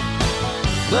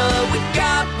 but we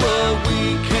got what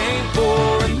we came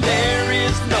for, and there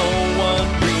is no one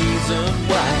reason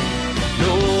why.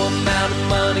 No amount of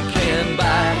money can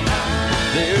buy.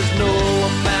 There's no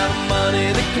amount of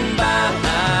money that can buy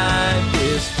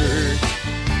this dirt.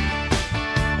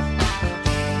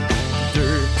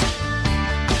 Dirt.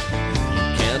 You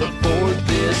can't afford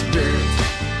this dirt.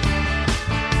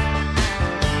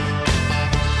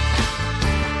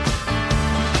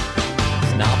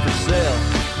 It's not for sale.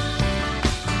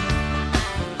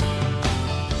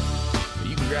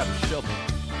 You can grab a shovel.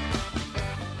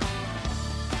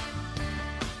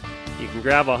 You can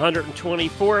grab a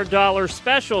 $124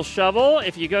 special shovel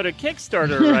if you go to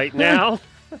Kickstarter right now,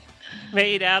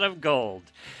 made out of gold.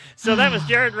 So that was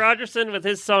Jared Rogerson with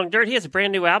his song Dirt. He has a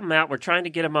brand new album out. We're trying to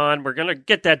get him on. We're going to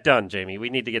get that done, Jamie. We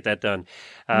need to get that done.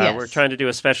 Yes. We're trying to do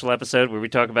a special episode where we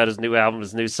talk about his new album,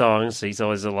 his new songs. He's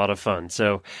always a lot of fun.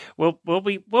 So we'll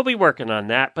be working on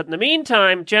that. But in the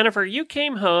meantime, Jennifer, you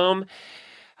came home.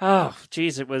 Oh,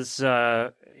 geez, it was...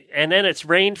 and then it's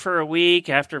rained for a week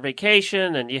after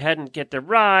vacation, and you hadn't get the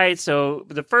ride. So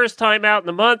the first time out in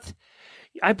the month,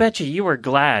 I bet you were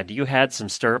glad you had some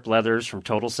stirrup leathers from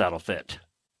Total Saddle Fit.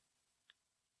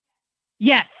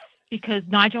 Yes, because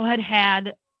Nigel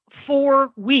had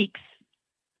 4 weeks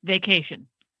vacation.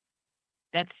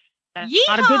 That's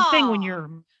not a good thing when you're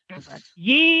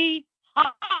yee.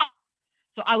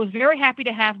 So I was very happy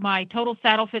to have my Total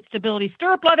Saddle Fit Stability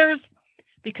stirrup leathers,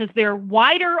 because they're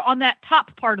wider on that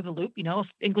top part of the loop. You know,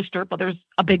 English stirrup leather's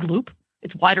a big loop.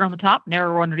 It's wider on the top,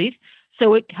 narrower underneath.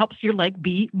 So it helps your leg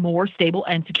be more stable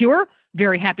and secure.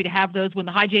 Very happy to have those when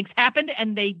the hijinks happened,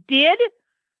 and they did.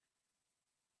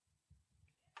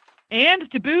 And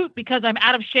to boot, because I'm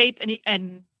out of shape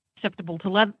and susceptible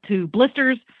to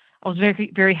blisters, I was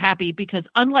very, very happy because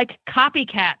unlike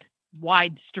copycat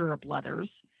wide stirrup leathers,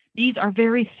 these are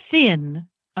very thin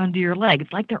under your leg.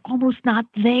 It's like they're almost not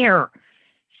there.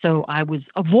 So I was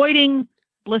avoiding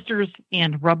blisters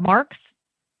and rub marks.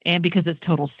 And because it's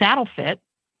Total Saddle Fit,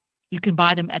 you can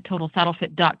buy them at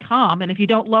TotalSaddleFit.com. And if you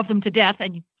don't love them to death,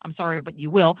 and I'm sorry, but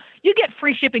you will, you get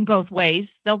free shipping both ways.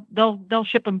 They'll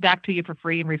ship them back to you for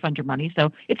free and refund your money.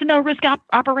 So it's a no-risk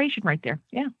operation right there.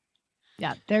 Yeah.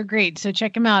 Yeah, they're great. So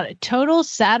check them out at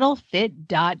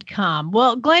TotalSaddleFit.com.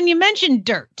 Well, Glenn, you mentioned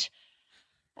dirt.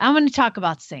 I'm going to talk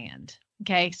about sand.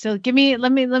 Okay, so let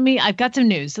me, I've got some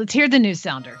news. Let's hear the news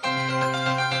sounder.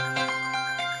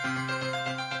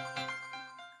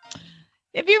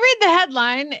 If you read the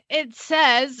headline, it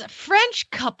says French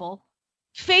couple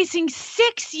facing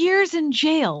 6 years in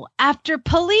jail after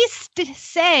police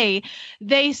say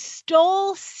they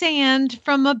stole sand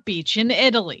from a beach in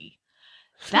Italy.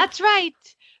 That's right.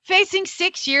 Facing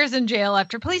 6 years in jail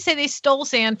after police say they stole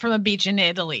sand from a beach in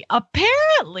Italy.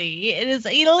 Apparently, it is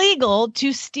illegal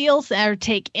to steal or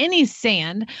take any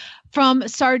sand from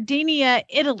Sardinia,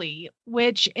 Italy,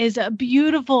 which is a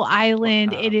beautiful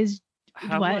island. It is.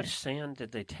 How much sand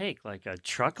did they take? Like a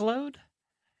truckload?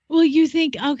 Well, you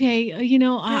think, okay,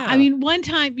 I mean, one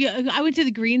time I went to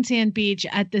the green sand beach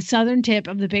at the southern tip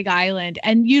of the big island,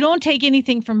 and you don't take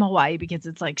anything from Hawaii because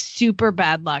it's like super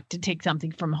bad luck to take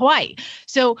something from Hawaii.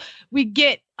 So we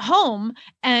get home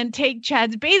and take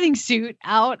Chad's bathing suit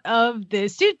out of the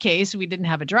suitcase. We didn't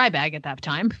have a dry bag at that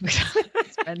time.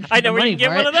 I know where you can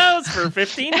get one of those for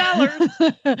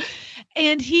 $15.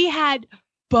 And he had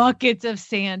buckets of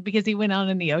sand because he went out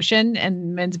in the ocean,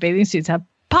 and men's bathing suits have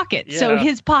pockets. Yeah. So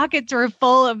his pockets were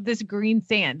full of this green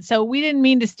sand. So we didn't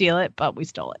mean to steal it, but we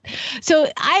stole it. So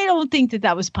I don't think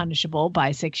that was punishable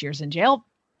by 6 years in jail.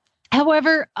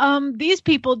 However, these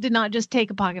people did not just take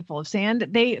a pocket full of sand.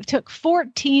 They took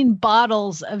 14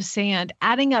 bottles of sand,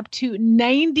 adding up to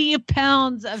 90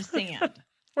 pounds of sand.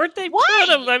 Where'd they put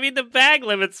them? I mean, the bag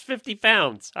limit's 50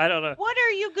 pounds. I don't know. What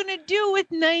are you going to do with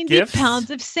 90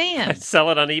 pounds of sand? Sell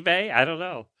it on eBay? I don't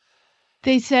know.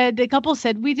 The couple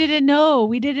said, we didn't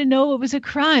know it was a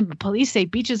crime. But police say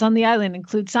beaches on the island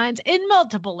include signs in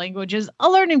multiple languages,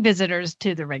 alerting visitors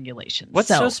to the regulations. What's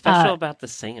so special about the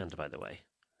sand, by the way?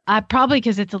 Probably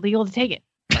because it's illegal to take it.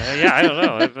 Yeah, I don't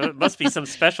know. It must be some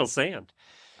special sand.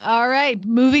 All right,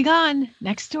 moving on.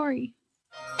 Next story.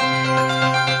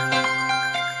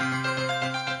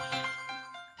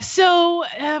 So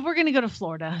we're going to go to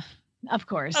Florida. Of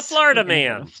course. A Florida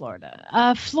man.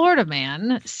 Florida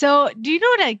man. So do you know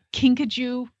what a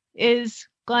kinkajou is,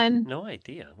 Glenn? No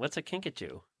idea. What's a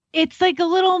kinkajou? It's like a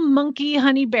little monkey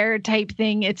honey bear type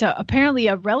thing. It's apparently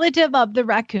a relative of the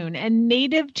raccoon and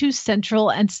native to Central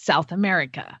and South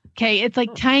America. Okay. It's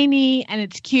like tiny and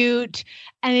it's cute,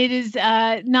 and it is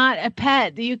not a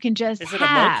pet that you can just have. Is it a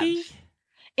monkey?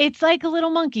 It's like a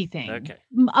little monkey thing. Okay.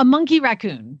 A monkey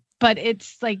raccoon. But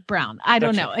it's like brown. I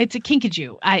don't know. It's a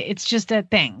kinkajou. It's just a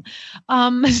thing.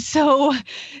 So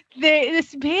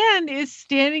this man is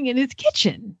standing in his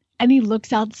kitchen, and he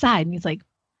looks outside, and he's like,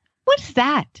 "What's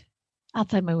that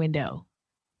outside my window?"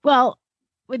 Well,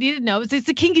 what he didn't know is it's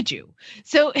a kinkajou.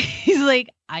 So he's like,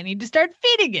 I need to start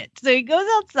feeding it. So he goes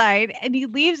outside and he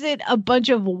leaves it a bunch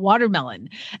of watermelon.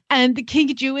 And the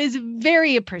kinkajou is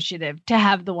very appreciative to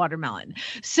have the watermelon.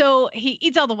 So he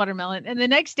eats all the watermelon. And the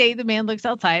next day, the man looks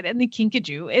outside and the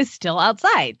kinkajou is still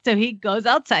outside. So he goes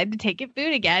outside to take it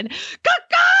food again.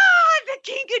 The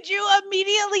kinkajou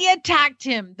immediately attacked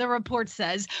him, the report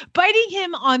says, biting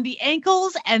him on the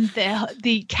ankles and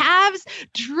the calves,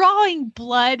 drawing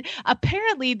blood.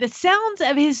 Apparently, the sounds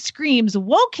of his screams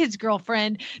woke his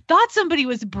girlfriend, thought somebody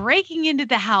was breaking into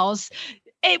the house.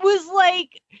 It was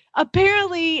like,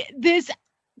 apparently, this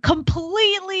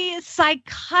completely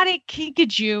psychotic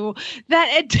kinkajou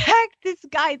that attacked this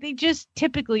guy. They just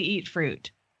typically eat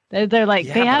fruit. They're like,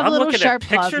 they have little sharp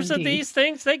claws. Pictures of these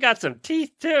things, they got some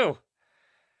teeth too.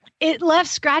 It left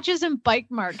scratches and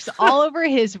bite marks all over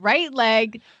his right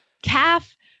leg,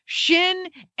 calf, shin,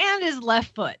 and his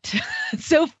left foot.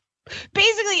 So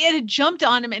basically it had jumped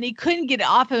on him and he couldn't get it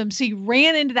off of him. So he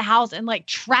ran into the house and like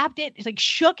trapped it. It's like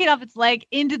shook it off its leg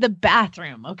into the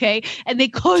bathroom. Okay. And they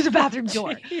closed the bathroom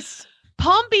door. Jeez.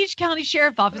 Palm Beach County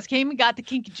Sheriff Office came and got the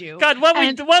kinkajou. God,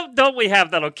 what don't we have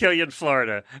that'll kill you in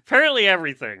Florida? Apparently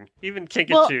everything, even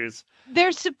kinkajous.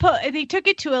 Well, they took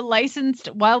it to a licensed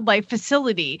wildlife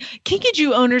facility.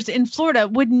 Kinkajou owners in Florida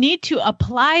would need to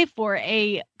apply for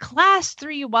a Class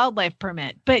 3 wildlife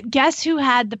permit. But guess who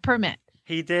had the permit?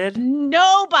 He did?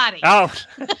 Nobody. Oh,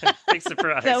 big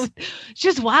surprise. So it's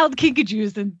just wild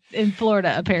kinkajous in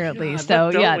Florida, apparently. God, so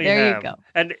yeah, there you go.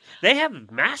 And they have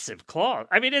massive claws.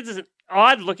 I mean, it is an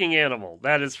odd looking animal.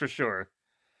 That is for sure.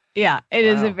 Yeah, it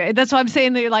is. That's why I'm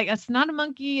saying they're like, it's not a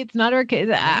monkey. It's not a kid.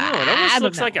 It almost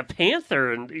looks like a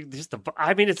panther. And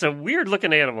it's a weird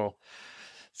looking animal.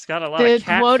 It's got a lot of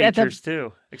cat features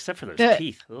too, except for those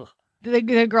teeth. Ugh.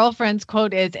 The girlfriend's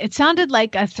quote is, "It sounded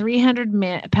like a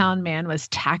 300-pound man was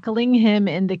tackling him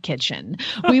in the kitchen.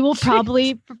 We will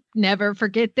probably never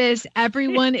forget this.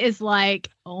 Everyone is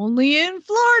like, only in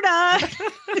Florida."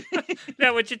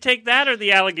 Now, would you take that or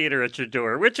the alligator at your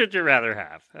door? Which would you rather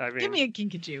have? I mean, give me a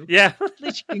kinkajou. Yeah. At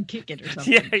least you can kick it or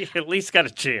something. Yeah, you at least got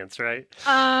a chance, right?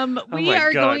 We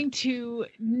are going to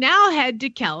now head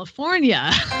to California.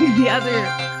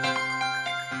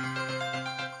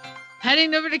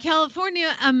 Heading over to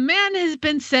California, a man has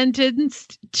been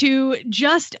sentenced to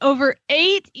just over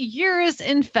 8 years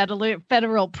in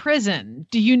federal prison.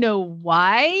 Do you know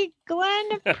why,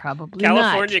 Glenn? Probably not.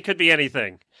 California could be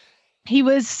anything. He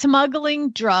was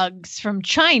smuggling drugs from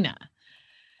China.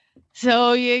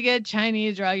 So you get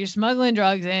Chinese drugs, you're smuggling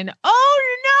drugs in.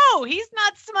 Oh, no, he's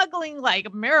not smuggling like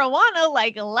marijuana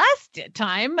like last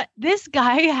time. This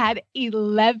guy had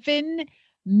 $11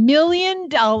 million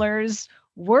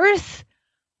worth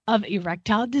of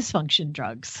erectile dysfunction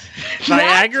drugs. Viagra?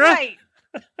 That's right.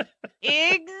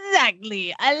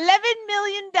 Exactly. $11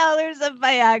 million of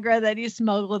Viagra that he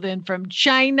smuggled in from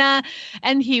China,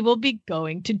 and he will be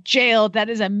going to jail. That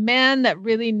is a man that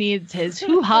really needs his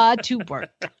hoo-ha to work.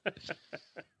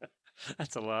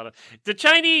 That's a lot of the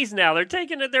Chinese now. They're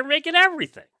taking it. They're making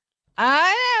everything.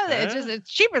 I know.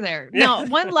 It's cheaper there. No,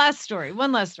 one last story.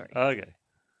 Okay.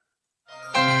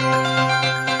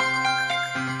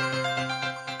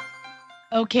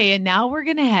 Okay, and now we're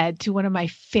going to head to one of my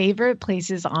favorite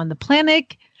places on the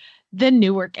planet, the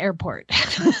Newark Airport.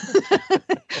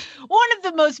 One of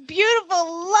the most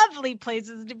beautiful, lovely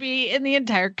places to be in the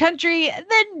entire country,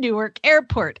 the Newark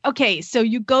Airport. Okay, so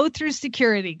you go through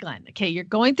security, Glenn. Okay, you're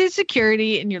going through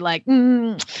security and you're like,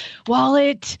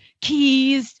 wallet,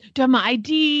 keys, do I have my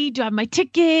ID, do I have my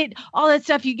ticket, all that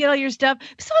stuff. You get all your stuff.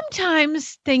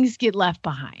 Sometimes things get left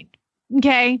behind.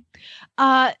 Okay.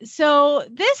 So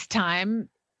this time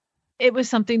it was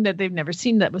something that they've never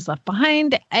seen that was left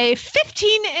behind. A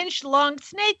 15-inch long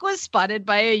snake was spotted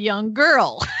by a young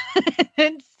girl.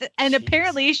 and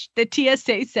apparently the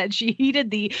TSA said she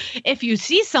heeded the, if you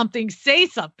see something, say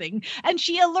something. And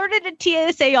she alerted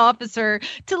a TSA officer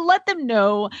to let them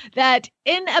know that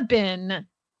in a bin,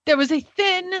 there was a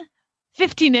thin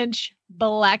 15-inch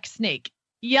black snake.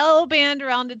 Yellow band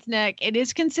around its neck. It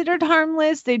is considered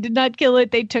harmless. They did not kill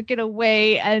it. They took it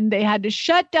away, and they had to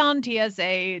shut down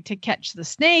TSA to catch the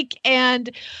snake. And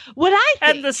what I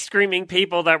think... And the screaming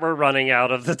people that were running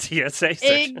out of the TSA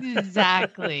section.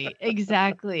 Exactly.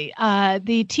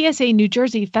 The TSA New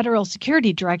Jersey Federal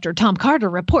Security Director, Tom Carter,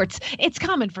 reports it's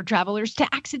common for travelers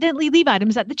to accidentally leave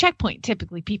items at the checkpoint.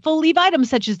 Typically, people leave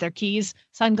items such as their keys,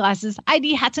 sunglasses,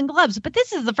 ID, hats, and gloves. But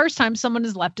this is the first time someone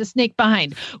has left a snake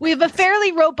behind. We have a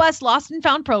fairly robust lost and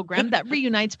found program that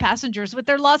reunites passengers with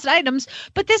their lost items,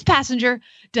 but this passenger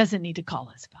doesn't need to call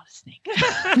us about a snake.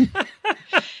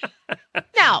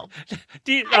 Now,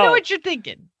 I know what you're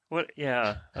thinking. What?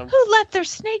 Yeah. Who left their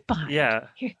snake behind? Yeah.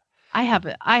 Here, I have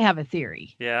a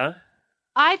theory. Yeah.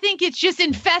 I think it's just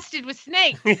infested with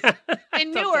snakes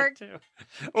in Newark.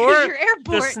 Or your airport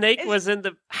the snake was in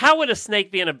the... How would a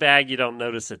snake be in a bag? You don't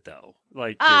notice it, though.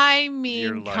 Like, I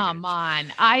mean, come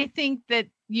on. I think that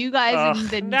you guys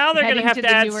now they're going to have to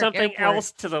add Newark something Airport.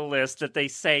 else to the list that they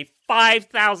say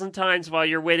 5,000 times while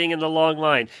you're waiting in the long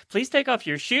line. Please take off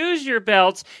your shoes, your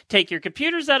belts, take your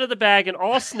computers out of the bag, and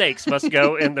all snakes must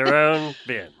go in their own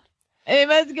bin. They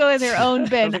must go in their own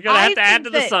bin. They're going to have to add to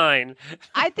the sign.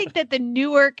 I think that the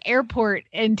Newark Airport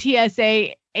and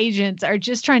TSA agents are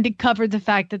just trying to cover the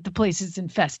fact that the place is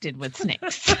infested with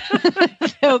snakes.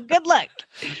 So good luck.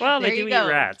 Well, they do eat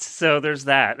rats, so there's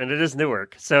that, and it is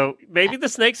Newark. So maybe the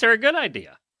snakes are a good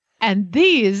idea. And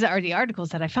these are the articles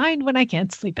that I find when I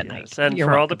can't sleep at night. And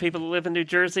for all the people who live in New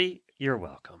Jersey, you're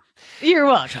welcome. You're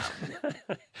welcome.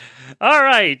 All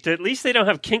right. At least they don't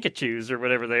have kinkajous or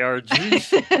whatever they are.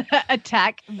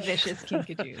 Attack vicious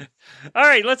kinkajous. All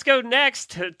right. Let's go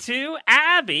next to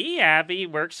Abby. Abby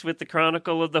works with the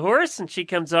Chronicle of the Horse, and she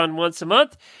comes on once a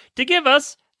month to give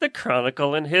us the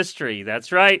Chronicle in history.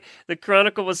 That's right. The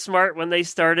Chronicle was smart when they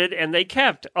started, and they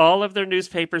kept all of their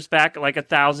newspapers back like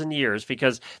 1,000 years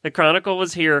because the Chronicle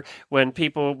was here when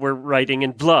people were writing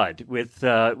in blood with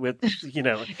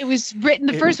It was written.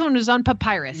 The first one was on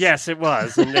papyrus. Yes, it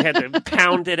was, and they had to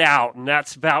pound it out, and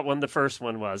that's about when the first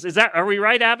one was. Are we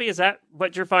right, Abby? Is that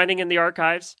what you're finding in the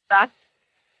archives? That's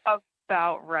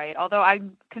about right. Although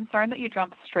I'm concerned that you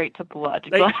jumped straight to blood.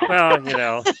 We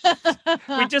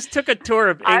just took a tour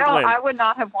of England. I would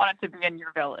not have wanted to be in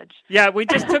your village. Yeah, we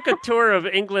just took a tour of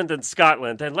England and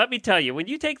Scotland. And let me tell you, when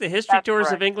you take the history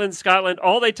tours of England and Scotland,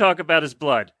 all they talk about is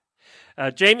blood.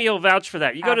 Jamie will vouch for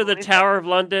that. You go to the Tower of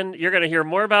London, you're going to hear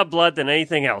more about blood than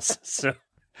anything else. So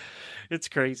it's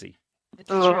crazy. It's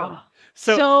true.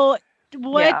 So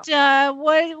what did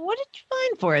you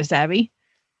find for us, Abby?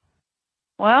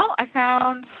 Well, I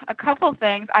found a couple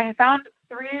things. I found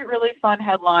 3 really fun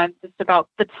headlines just about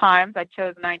the times. I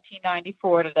chose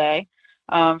 1994 today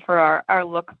for our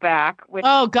look back. Which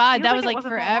oh, God, that was like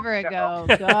forever ago.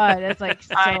 God, that's like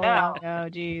so long ago.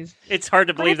 Geez. It's hard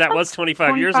to believe that was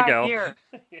 25 years ago.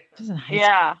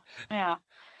 Yeah.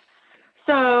 So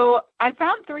So I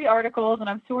found 3 articles, and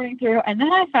I'm sorting through, and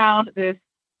then I found this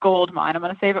gold mine. I'm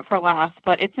going to save it for last,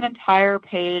 but it's an entire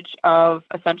page of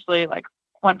essentially like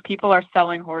when people are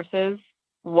selling horses,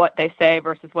 what they say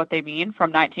versus what they mean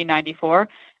from 1994.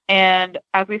 And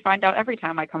as we find out every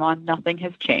time I come on, nothing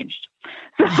has changed.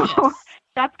 So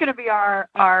that's going to be our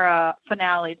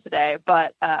finale today.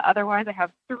 But otherwise, I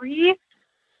have 3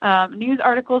 news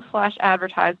articles /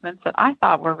 advertisements that I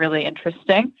thought were really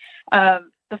interesting.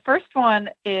 The first one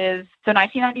is, so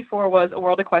 1994 was a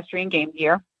World Equestrian Games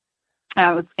year.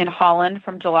 It was in Holland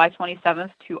from July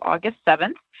 27th to August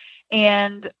 7th.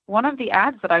 And one of the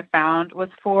ads that I found was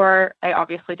for, I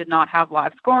obviously did not have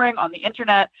live scoring on the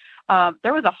internet.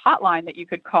 There was a hotline that you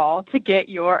could call to get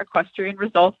your equestrian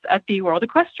results at the World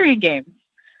Equestrian Games.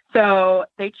 So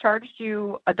they charged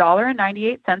you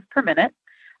 $1.98 per minute.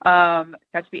 Got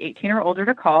to be 18 or older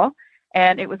to call.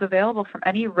 And it was available from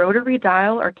any rotary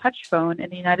dial or touch phone in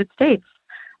the United States.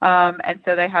 And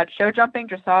so they had show jumping,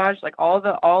 dressage, like all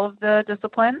of the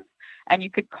disciplines. And you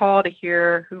could call to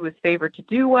hear who was favored to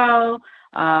do well,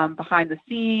 behind the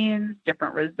scenes,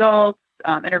 different results,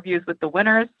 interviews with the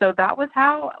winners. So that was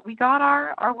how we got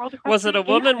our World Equestrian Was it a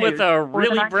woman with a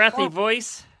really breathy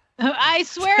voice? I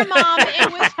swear, Mom,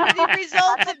 it was for the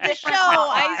results of the show.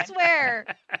 I swear.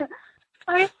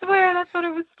 I swear that's what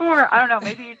it was for. I don't know.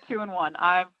 Maybe 2 and 1.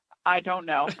 I don't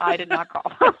know. I did not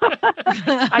call.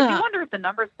 I do wonder if the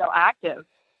number's still active.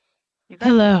 You guys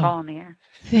Hello. can call on the air.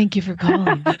 Thank you for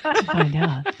calling to find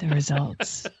out the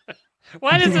results.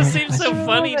 Why does it seem so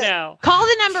funny now? Call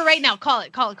the number right now. Call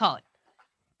it.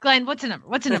 Glenn, what's the number?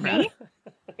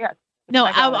 Yes. No,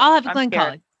 I got I'll it. have Glenn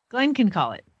call it. Glenn can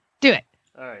call it. Do it.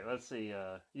 All right, let's see.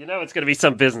 It's going to be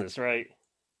some business, right?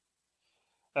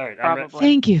 All right. Probably.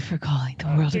 Thank you for calling the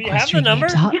World Do you have the Equestrian number?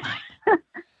 Games hotline.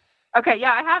 Okay,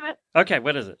 yeah, I have it. Okay,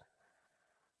 what is it?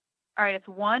 All right, it's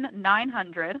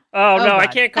 1-900. Oh, no, I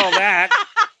God. can't call that.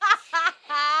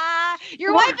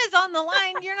 Your wife is on the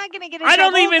line. You're not going to get in I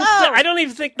trouble. don't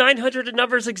even think 900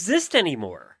 numbers exist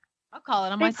anymore. I'll call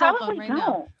it on They my cell phone probably right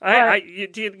now.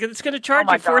 don't. It's going to charge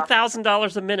Oh my you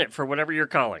 $4,000 a minute for whatever you're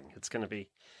calling. It's going to be.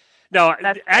 No,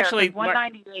 That's actually, fair,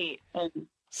 198.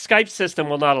 Skype system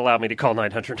will not allow me to call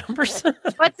 900 numbers.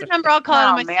 What's the number? I'll call it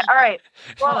on my man. cell All right.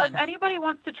 Well, Hold if anybody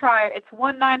wants to try it, it's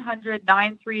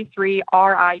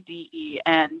 1-900-933-RIDE,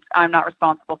 and I'm not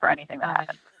responsible for anything that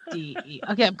happens. D-E.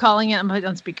 Okay, I'm calling it. I'm putting it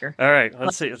on speaker. All right,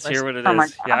 let's see. Let's hear what it Oh my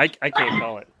is. Yeah, I can't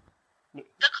call it. The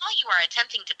call you are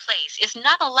attempting to place is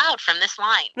not allowed from this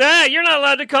line. Nah, you're not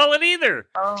allowed to call it either.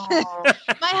 Oh.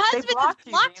 My husband has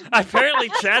blocked me. Apparently,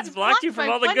 Chad's blocked you from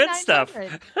all the good stuff.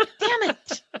 Damn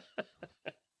it.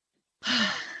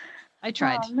 I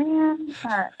tried. Oh, man.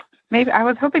 Maybe I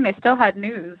was hoping they still had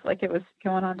news like it was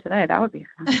going on today. That would be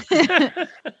fun.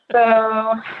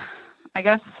 So, I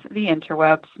guess the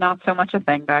interwebs, not so much a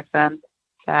thing back then.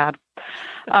 Sad.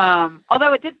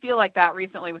 Although it did feel like that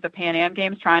recently with the Pan Am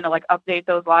Games, trying to like update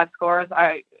those live scores.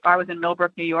 I was in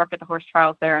Millbrook, New York at the horse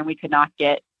trials there, and we could not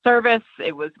get service.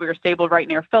 We were stabled right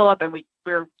near Phillip, and we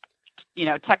were,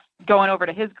 text going over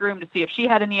to his groom to see if she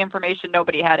had any information.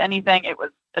 Nobody had anything. It was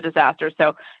a disaster.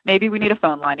 So maybe we need a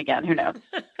phone line again. Who knows?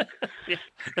 Yeah,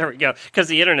 there we go. Because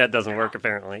the internet doesn't work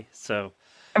apparently. So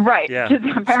right. Yeah.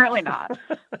 Apparently not.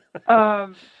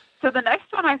 So the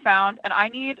next one I found, and I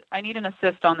need an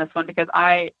assist on this one because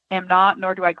I am not,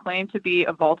 nor do I claim to be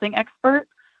a vaulting expert.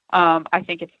 I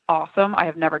think it's awesome. I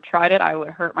have never tried it. I would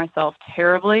hurt myself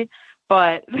terribly.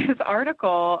 But this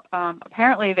article,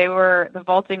 apparently the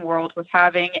vaulting world was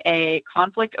having a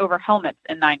conflict over helmets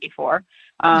in 94.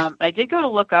 I did go to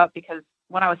look up because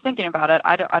when I was thinking about it,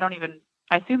 I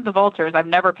assume the vaulters, I've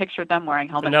never pictured them wearing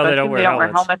helmets. No, they don't wear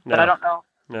helmets. No. But I don't know.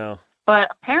 No. But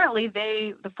apparently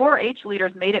the 4-H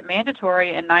leaders made it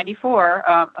mandatory in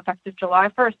 94, effective July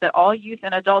 1st, that all youth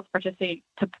and adults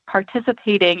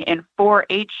participating in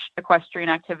 4-H equestrian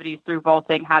activities through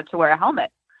vaulting had to wear a helmet.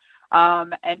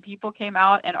 And people came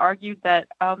out and argued that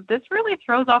this really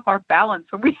throws off our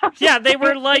balance when we have. Yeah, they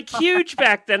were like huge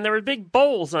back then. There were big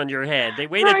bowls on your head. They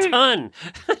weighed a ton.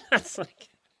 That's like...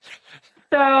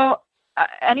 So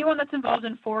anyone that's involved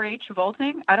in 4-H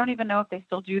vaulting, I don't even know if they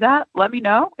still do that. Let me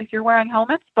know if you're wearing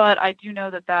helmets. But I do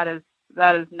know that is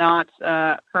not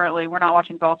currently. We're not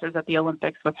watching vaulters at the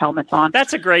Olympics with helmets on.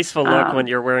 That's a graceful look when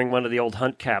you're wearing one of the old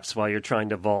hunt caps while you're trying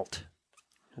to vault.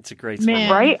 It's a great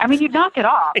Man. Right? I mean, you knock it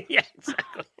off. Yeah,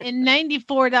 exactly. In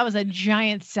 94, that was a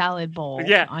giant salad bowl on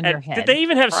your head. Did they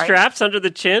even have Right. straps under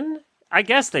the chin? I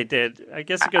guess they did. I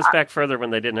guess it goes back further when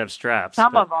they didn't have straps.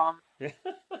 Some but... of them.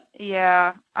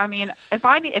 Yeah, I mean, if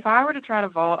I were to try to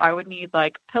vault, I would need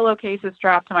like pillowcases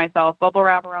strapped to myself, bubble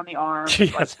wrap around the arm,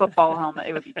 like football helmet.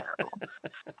 It would be terrible.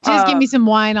 Just give me some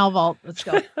wine, I'll vault. Let's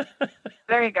go.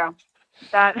 There you go.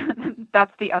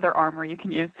 That's the other armor you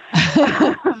can use.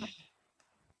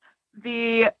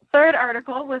 The third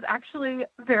article was actually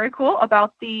very cool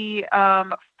about the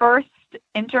first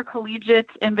intercollegiate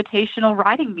invitational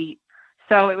riding meet.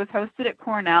 So it was hosted at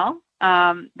Cornell.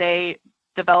 They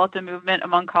developed a movement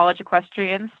among college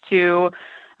equestrians to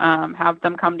have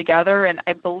them come together, and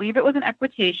I believe it was an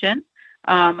equitation.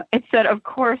 It said, of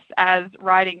course, as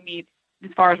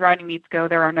far as riding meets go,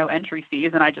 there are no entry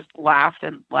fees, and I just laughed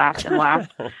and laughed and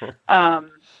laughed.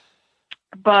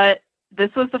 But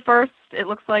this was the first. It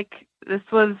looks like this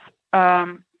was,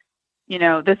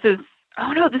 this is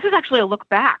actually a look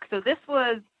back. So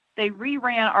they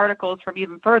reran articles from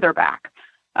even further back.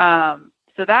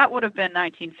 So that would have been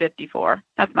 1954.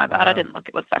 That's my bad. I didn't look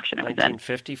at what section it was in.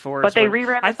 1954. But they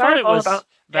reran this article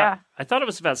I thought it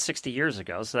was about 60 years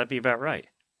ago, so that'd be about right.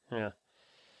 Yeah.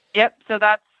 Yep. So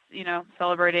that's,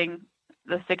 celebrating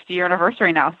the 60-year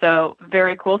anniversary now. So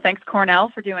very cool. Thanks, Cornell,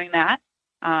 for doing that.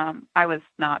 I was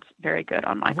not very good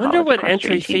on my I wonder what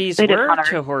entry team. fees were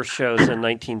to horse shows in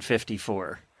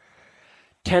 1954.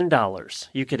 $10.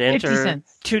 You could enter.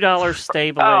 $2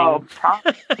 stabling. Oh,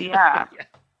 yeah.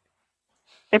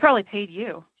 They probably paid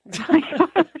you.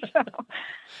 Wow.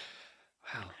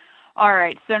 All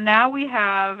right. So now we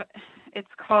have,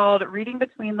 it's called Reading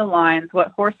Between the Lines, What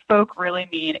Horse Folk Really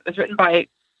Mean. It was written by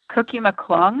Cookie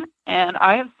McClung, and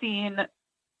I have seen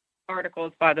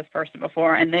articles by this person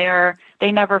before, and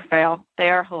they never fail. They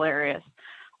are hilarious.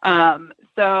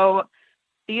 So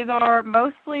these are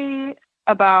mostly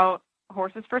about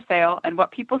horses for sale and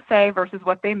what people say versus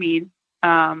what they mean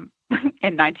in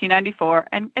 1994,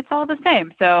 and it's all the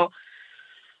same. So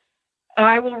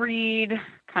I will read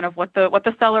kind of what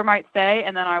the seller might say,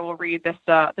 and then I will read this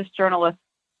journalist's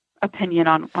opinion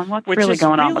on what's really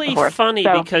going on with the horse. Which is really funny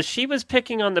because she was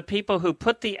picking on the people who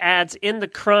put the ads in the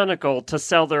Chronicle to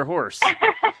sell their horse.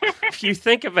 If you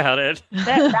think about it.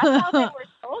 That's how they were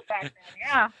sold back then,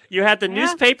 yeah. You had the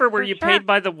newspaper where you paid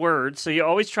by the word, so you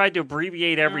always tried to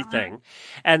abbreviate everything.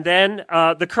 And then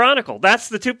the Chronicle. That's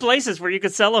the two places where you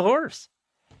could sell a horse.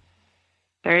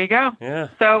 There you go. Yeah.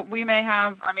 So we may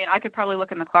have, I could probably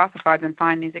look in the classifieds and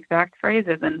find these exact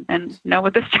phrases and know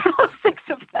what this journalist thinks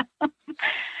of them.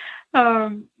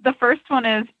 The first one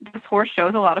is, this horse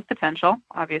shows a lot of potential.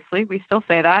 Obviously, we still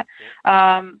say that.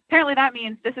 Apparently that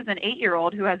means this is an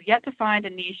 8-year-old who has yet to find a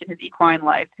niche in his equine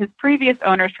life. His previous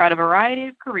owners tried a variety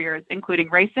of careers, including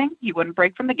racing. He wouldn't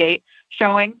break from the gate.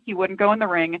 Showing. He wouldn't go in the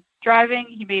ring. Driving.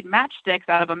 He made matchsticks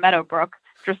out of a meadow brook.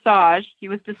 Dressage. He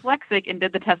was dyslexic and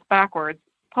did the test backwards.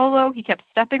 Polo. He kept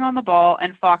stepping on the ball.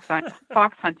 And fox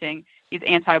hunting. He's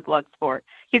anti-blood sport.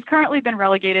 He's currently been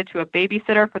relegated to a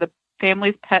babysitter for the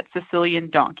family's pet Sicilian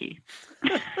donkey.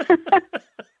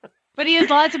 But he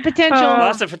has lots of potential.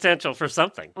 Lots of potential for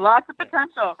something. Lots of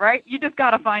potential, right? You just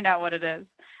got to find out what it is.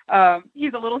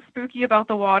 He's a little spooky about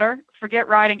the water. Forget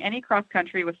riding any cross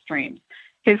country with streams.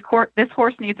 This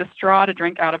horse needs a straw to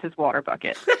drink out of his water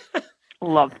bucket.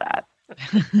 Love that.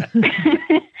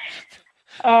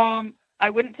 I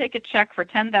wouldn't take a check for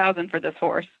 $10,000 for this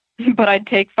horse, but I'd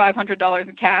take $500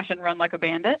 in cash and run like a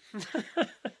bandit.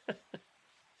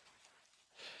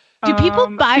 Do people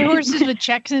buy horses with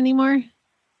checks anymore?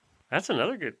 That's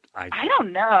another good idea. I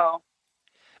don't know.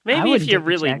 Maybe if you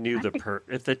really knew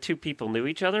if the two people knew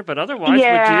each other, but otherwise,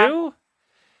 would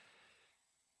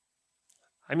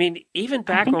you? Even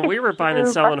back when we were buying and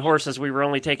selling horses, we were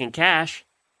only taking cash.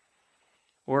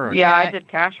 I did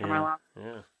cash for my last.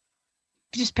 Yeah.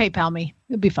 Just PayPal me.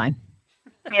 It'll be fine.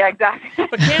 Yeah, exactly.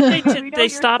 But can't they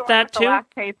stop that too? The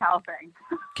last PayPal thing.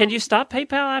 Can you stop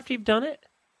PayPal after you've done it?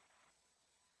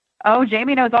 Oh,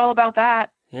 Jamie knows all about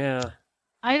that. Yeah.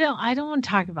 I don't want to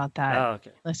talk about that. Oh,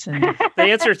 okay. Listen. The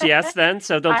answer is yes then,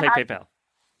 so don't take PayPal.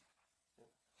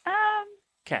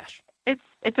 Cash.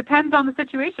 It depends on the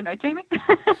situation, right, Jamie?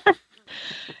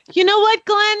 You know what,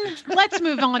 Glenn? Let's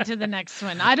move on to the next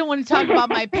one. I don't want to talk about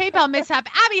my PayPal mishap.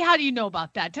 Abby, how do you know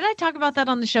about that? Did I talk about that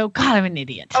on the show? God, I'm an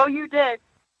idiot. Oh, you did.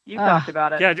 You talked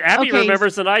about it. Yeah, Abby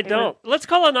remembers and I don't. Let's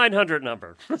call a 900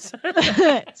 number. So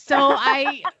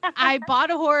I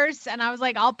bought a horse and I was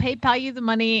like, I'll PayPal you the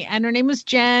money. And her name was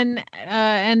Jen.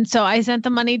 And so I sent the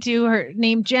money to her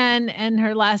name Jen and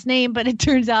her last name. But it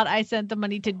turns out I sent the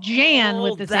money to Jan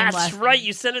with the same last name. That's right.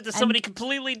 You sent it to somebody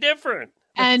completely different.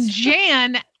 And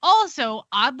Jan also,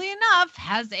 oddly enough,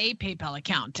 has a PayPal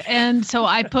account. And so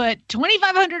I put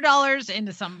 $2,500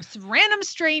 into some random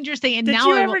stranger's thing. And Did now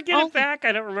you I ever will get it back?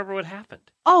 I don't remember what happened.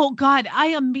 Oh God,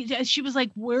 she was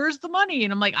like, "Where's the money?"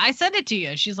 And I'm like, "I sent it to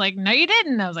you." She's like, "No, you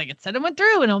didn't." I was like, "It said it went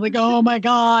through." And I'm like, "Oh my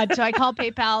God." So I call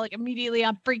PayPal like immediately.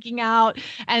 I'm freaking out.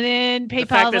 And then PayPal, The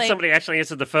fact that like, somebody actually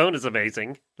answered the phone is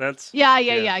amazing. That's yeah,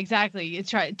 exactly.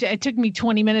 It took me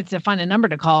 20 minutes to find a number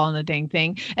to call on the dang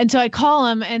thing. And so I call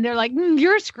them and they're like,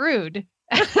 "You're screwed."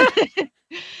 And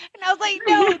I was like,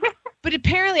 "No." But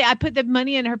apparently I put the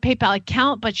money in her PayPal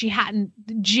account, but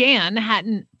Jan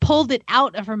hadn't pulled it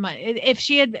out of her money. If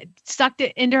she had stuck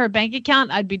it into her bank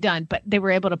account, I'd be done. But they were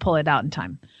able to pull it out in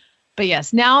time. But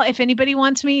yes, now if anybody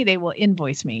wants me, they will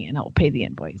invoice me and I'll pay the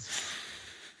invoice.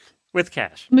 With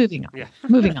cash. Moving on. Yeah.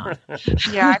 Moving on.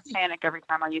 Yeah, I panic every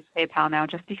time I use PayPal now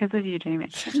just because of you, Jamie.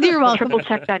 You're welcome. Triple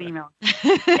check that email.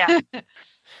 Yeah.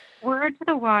 Word to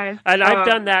the wise. And I've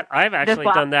done that. I've actually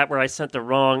done that where I sent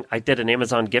I did an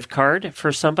Amazon gift card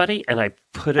for somebody and I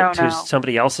put it to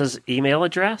somebody else's email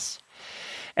address.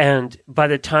 And by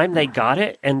the time they got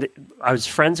it, and I was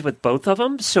friends with both of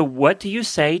them. So what do you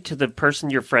say to the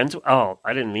person you're friends with? Oh,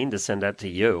 I didn't mean to send that to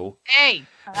you. Hey,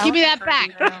 give me that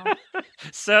back.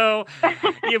 So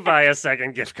you buy a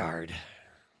second gift card.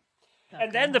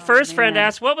 And then the first friend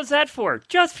asks, "What was that for?"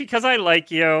 "Just because I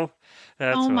like you."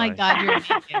 That's oh my why. God,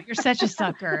 you're such a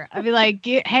sucker. I'd be like,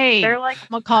 "Hey, They're like,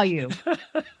 I'll call you."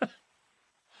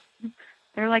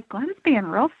 They're like, "Glenn's being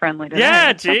real friendly today."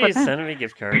 Yeah, geez, sending me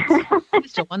gift cards.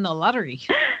 Just won the lottery.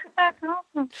 That's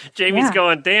awesome. Jamie's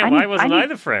going, "Damn, why wasn't I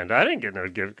the friend? I didn't get no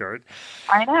gift card."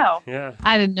 I know. Yeah.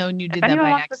 I'd have known you did If that anyone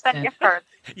by wants to send accident. gift cards,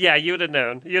 Yeah, you would have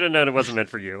known. You'd have known it wasn't meant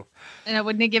for you. And I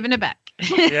wouldn't have given it back.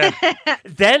 Yeah.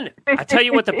 Then, I tell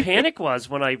you what the panic was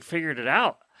when I figured it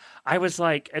out. I was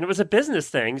like, and it was a business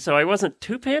thing, so I wasn't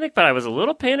too panicked, but I was a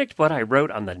little panicked what I wrote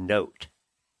on the note.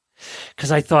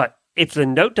 Because I thought, if the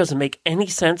note doesn't make any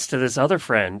sense to this other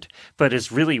friend, but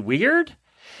is really weird,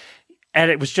 and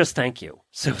it was just thank you.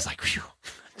 So it was like, phew.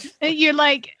 And you're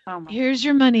like, "Here's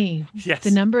your money." Yes.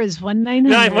 The number is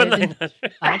 1-900.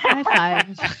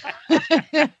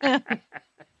 555.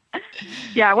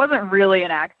 yeah, it wasn't really an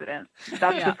accident.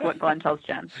 That's just what Glenn tells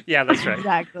Jen. Yeah, that's right.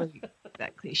 Exactly.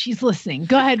 She's listening.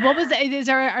 Go ahead. What was it?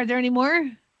 Are there any more?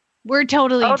 We're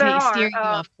totally steering you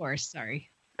off course. Sorry.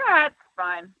 That's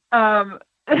fine.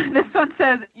 This one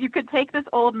says, "You could take this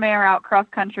old mare out cross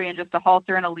country in just a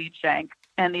halter and a lead shank."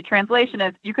 And the translation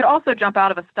is, "You could also jump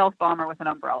out of a stealth bomber with an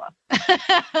umbrella."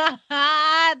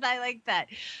 I like that.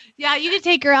 Yeah, you could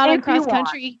take her out on cross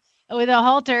country with a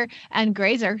halter and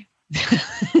grazer.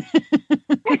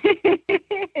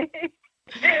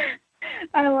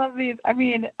 I love these. I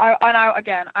mean,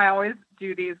 I always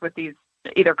do these with these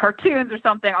either cartoons or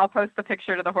something. I'll post the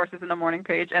picture to the Horses in the Morning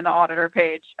page and the Auditor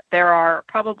page. There are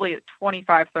probably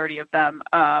 25, 30 of them,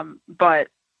 but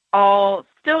all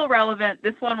still relevant.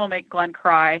 This one will make Glenn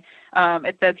cry.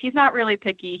 It says, "He's not really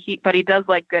picky, but he does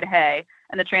like good hay."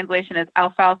 And the translation is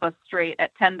alfalfa straight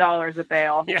at $10 a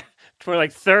bale. Yeah, for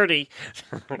like 30.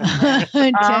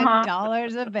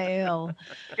 $10 a bale.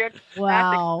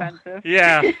 Wow. That's expensive.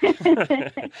 Yeah.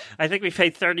 I think we pay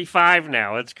 35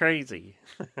 now. It's crazy.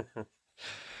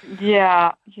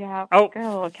 Yeah. Oh, good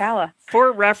little Calla.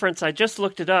 For reference, I just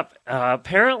looked it up.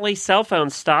 Apparently, cell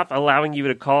phones stopped allowing you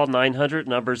to call 900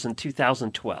 numbers in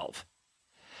 2012.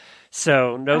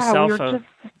 So no cell phone.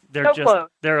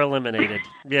 They're eliminated.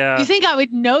 Yeah. You think I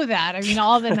would know that? I mean,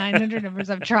 all the 900 numbers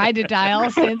I've tried to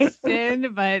dial since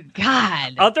then, but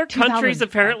God. Other countries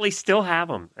apparently still have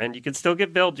them, and you can still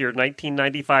get billed your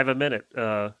 $19.95 a minute.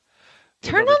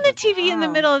 Turn on the TV in the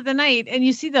middle of the night and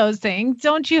you see those things.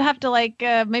 Don't you have to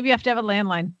maybe you have to have a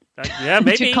landline? Yeah,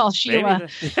 maybe. To call Sheila.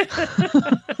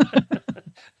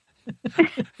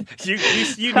 You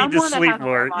need to sleep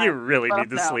more. You really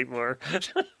need to sleep more.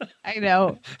 I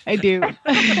know. I do.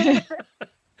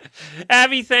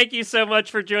 Abby, thank you so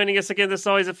much for joining us again. This is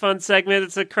always a fun segment.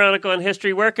 It's a Chronicle and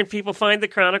History. Where can people find the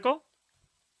Chronicle?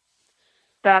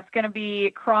 That's going to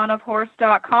be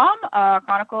chronofhorse.com,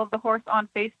 Chronicle of the Horse on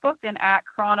Facebook, and at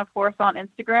Chron of Horse on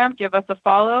Instagram. Give us a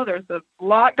follow. There's a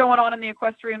lot going on in the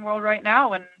equestrian world right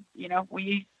now, and,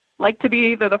 we like to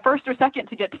be either the first or second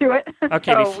to get to it.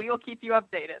 Okay, so we will keep you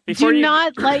updated. Do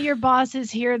not let your bosses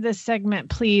hear this segment,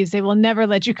 please. They will never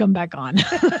let you come back on.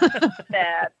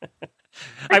 Bad.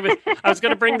 I was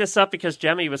going to bring this up because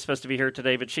Jemmy was supposed to be here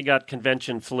today, but she got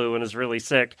convention flu and is really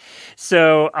sick.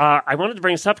 So I wanted to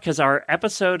bring this up because our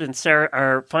episode in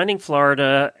our Finding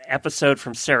Florida episode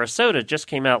from Sarasota just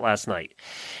came out last night.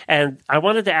 And I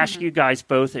wanted to ask you guys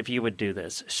both if you would do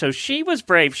this. So she was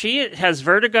brave. She has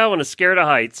vertigo and is scared of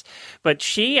heights, but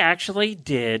she actually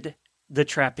did the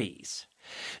trapeze.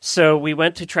 So we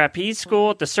went to trapeze school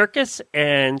at the circus,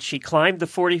 and she climbed the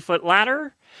 40-foot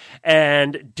ladder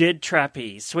and did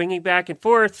trapeze, swinging back and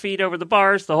forth, feet over the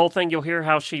bars, the whole thing. You'll hear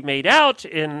how she made out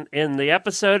in the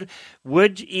episode.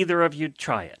 Would either of you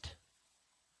try it?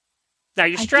 Now,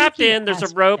 you're strapped in. There's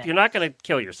a rope. You're not going to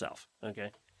kill yourself.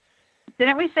 Okay.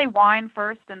 Didn't we say wine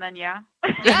first and then yeah?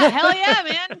 Yeah, hell yeah,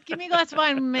 man. Give me a glass of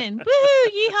wine, man. Woohoo,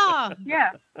 yeehaw. Yeah.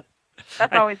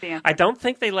 That's always the answer. I don't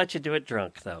think they let you do it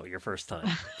drunk, though, your first time.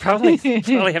 Probably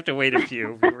have to wait a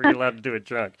few before you're allowed to do it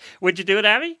drunk. Would you do it,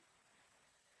 Abby?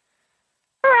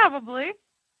 Probably.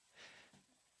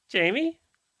 Jamie?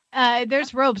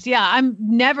 There's ropes. Yeah, I'm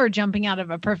never jumping out of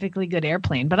a perfectly good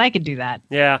airplane, but I could do that.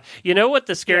 Yeah. You know what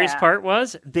the scariest part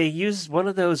was? They used one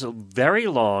of those very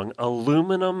long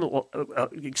aluminum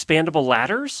expandable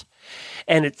ladders,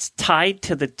 and it's tied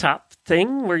to the top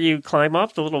thing where you climb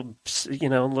up the little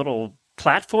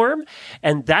platform,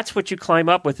 and that's what you climb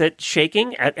up with it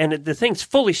shaking, and the thing's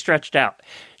fully stretched out.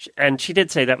 And she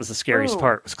did say that was the scariest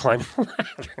part, was climbing the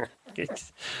ladder.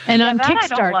 And on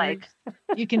Kickstarter,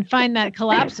 you can find that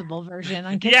collapsible version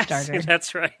on Kickstarter. Yes,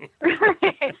 that's right.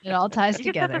 It all ties you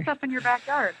together. You can set this up in your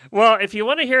backyard. Well, if you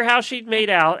want to hear how she made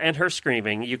out and her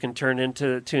screaming, you can tune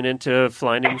into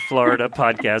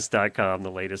FlyingFloridapodcast.com,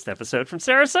 the latest episode from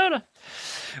Sarasota.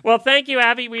 Well, thank you,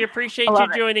 Abby. We appreciate you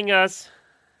joining us.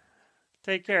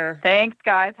 Take care. Thanks,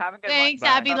 guys. Have a good one. Thanks,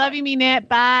 Abby. Bye. Love you, mean it.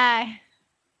 Bye.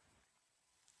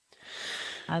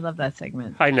 I love that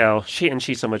segment. I know.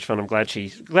 She's so much fun. I'm glad she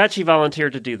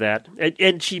volunteered to do that.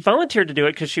 And she volunteered to do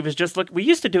it because she was just we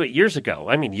used to do it years ago.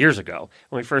 I mean, years ago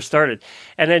when we first started.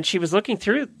 And then she was looking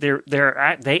through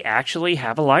they actually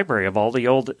have a library of all the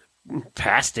old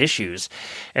past issues,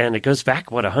 and it goes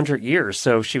back 100 years.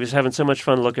 So she was having so much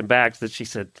fun looking back that she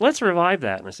said, "Let's revive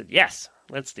that." And I said, "Yes,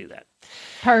 let's do that."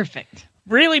 Perfect.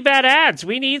 Really bad ads.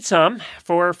 We need some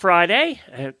for Friday.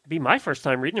 It'd be my first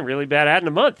time reading a really bad ad in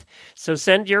a month. So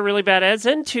send your really bad ads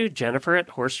in to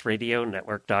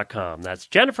Jennifer@horseradionetwork.com. That's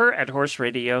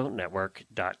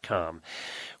Jennifer@horseradionetwork.com.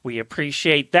 We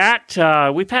appreciate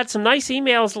that. We've had some nice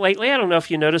emails lately. I don't know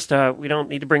if you noticed, we don't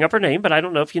need to bring up her name, but I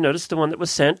don't know if you noticed the one that was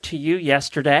sent to you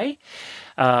yesterday.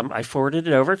 I forwarded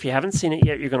it over. If you haven't seen it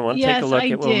yet, you're going to want to take a look.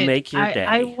 It will make your day.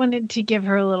 I wanted to give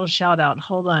her a little shout out.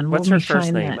 Hold on. What's her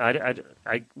first name?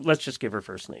 Let's just give her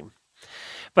first name.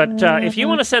 But if you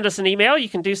want to send us an email, you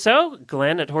can do so.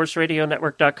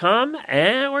 Glenn@horseradionetwork.com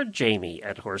or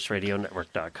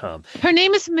Jamie@horseradionetwork.com. Her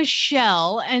name is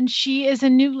Michelle, and she is a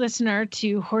new listener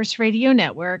to Horse Radio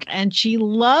Network, and she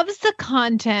loves the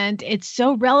content. It's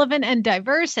so relevant and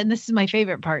diverse, and this is my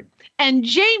favorite part. And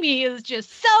Jamie is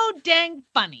just so dang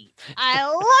funny. I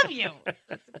love you.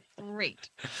 Great.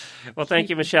 Well,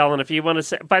 thank you, Michelle. And if you want to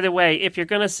send, by the way, if you're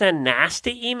going to send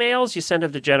nasty emails, you send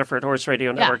them to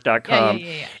Jennifer@horseradionetwork.com.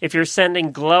 Yeah. If you're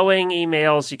sending glowing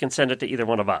emails, you can send it to either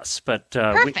one of us. But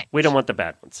we don't want the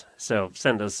bad ones. So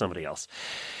send those to somebody else.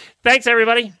 Thanks,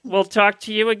 everybody. We'll talk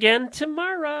to you again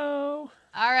tomorrow.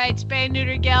 All right, Spay and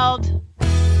Neuter Guild.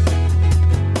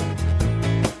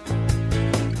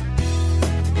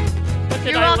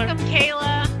 You're welcome,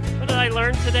 Kayla. What did I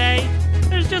learn today?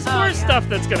 There's just more stuff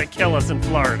that's going to kill us in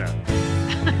Florida.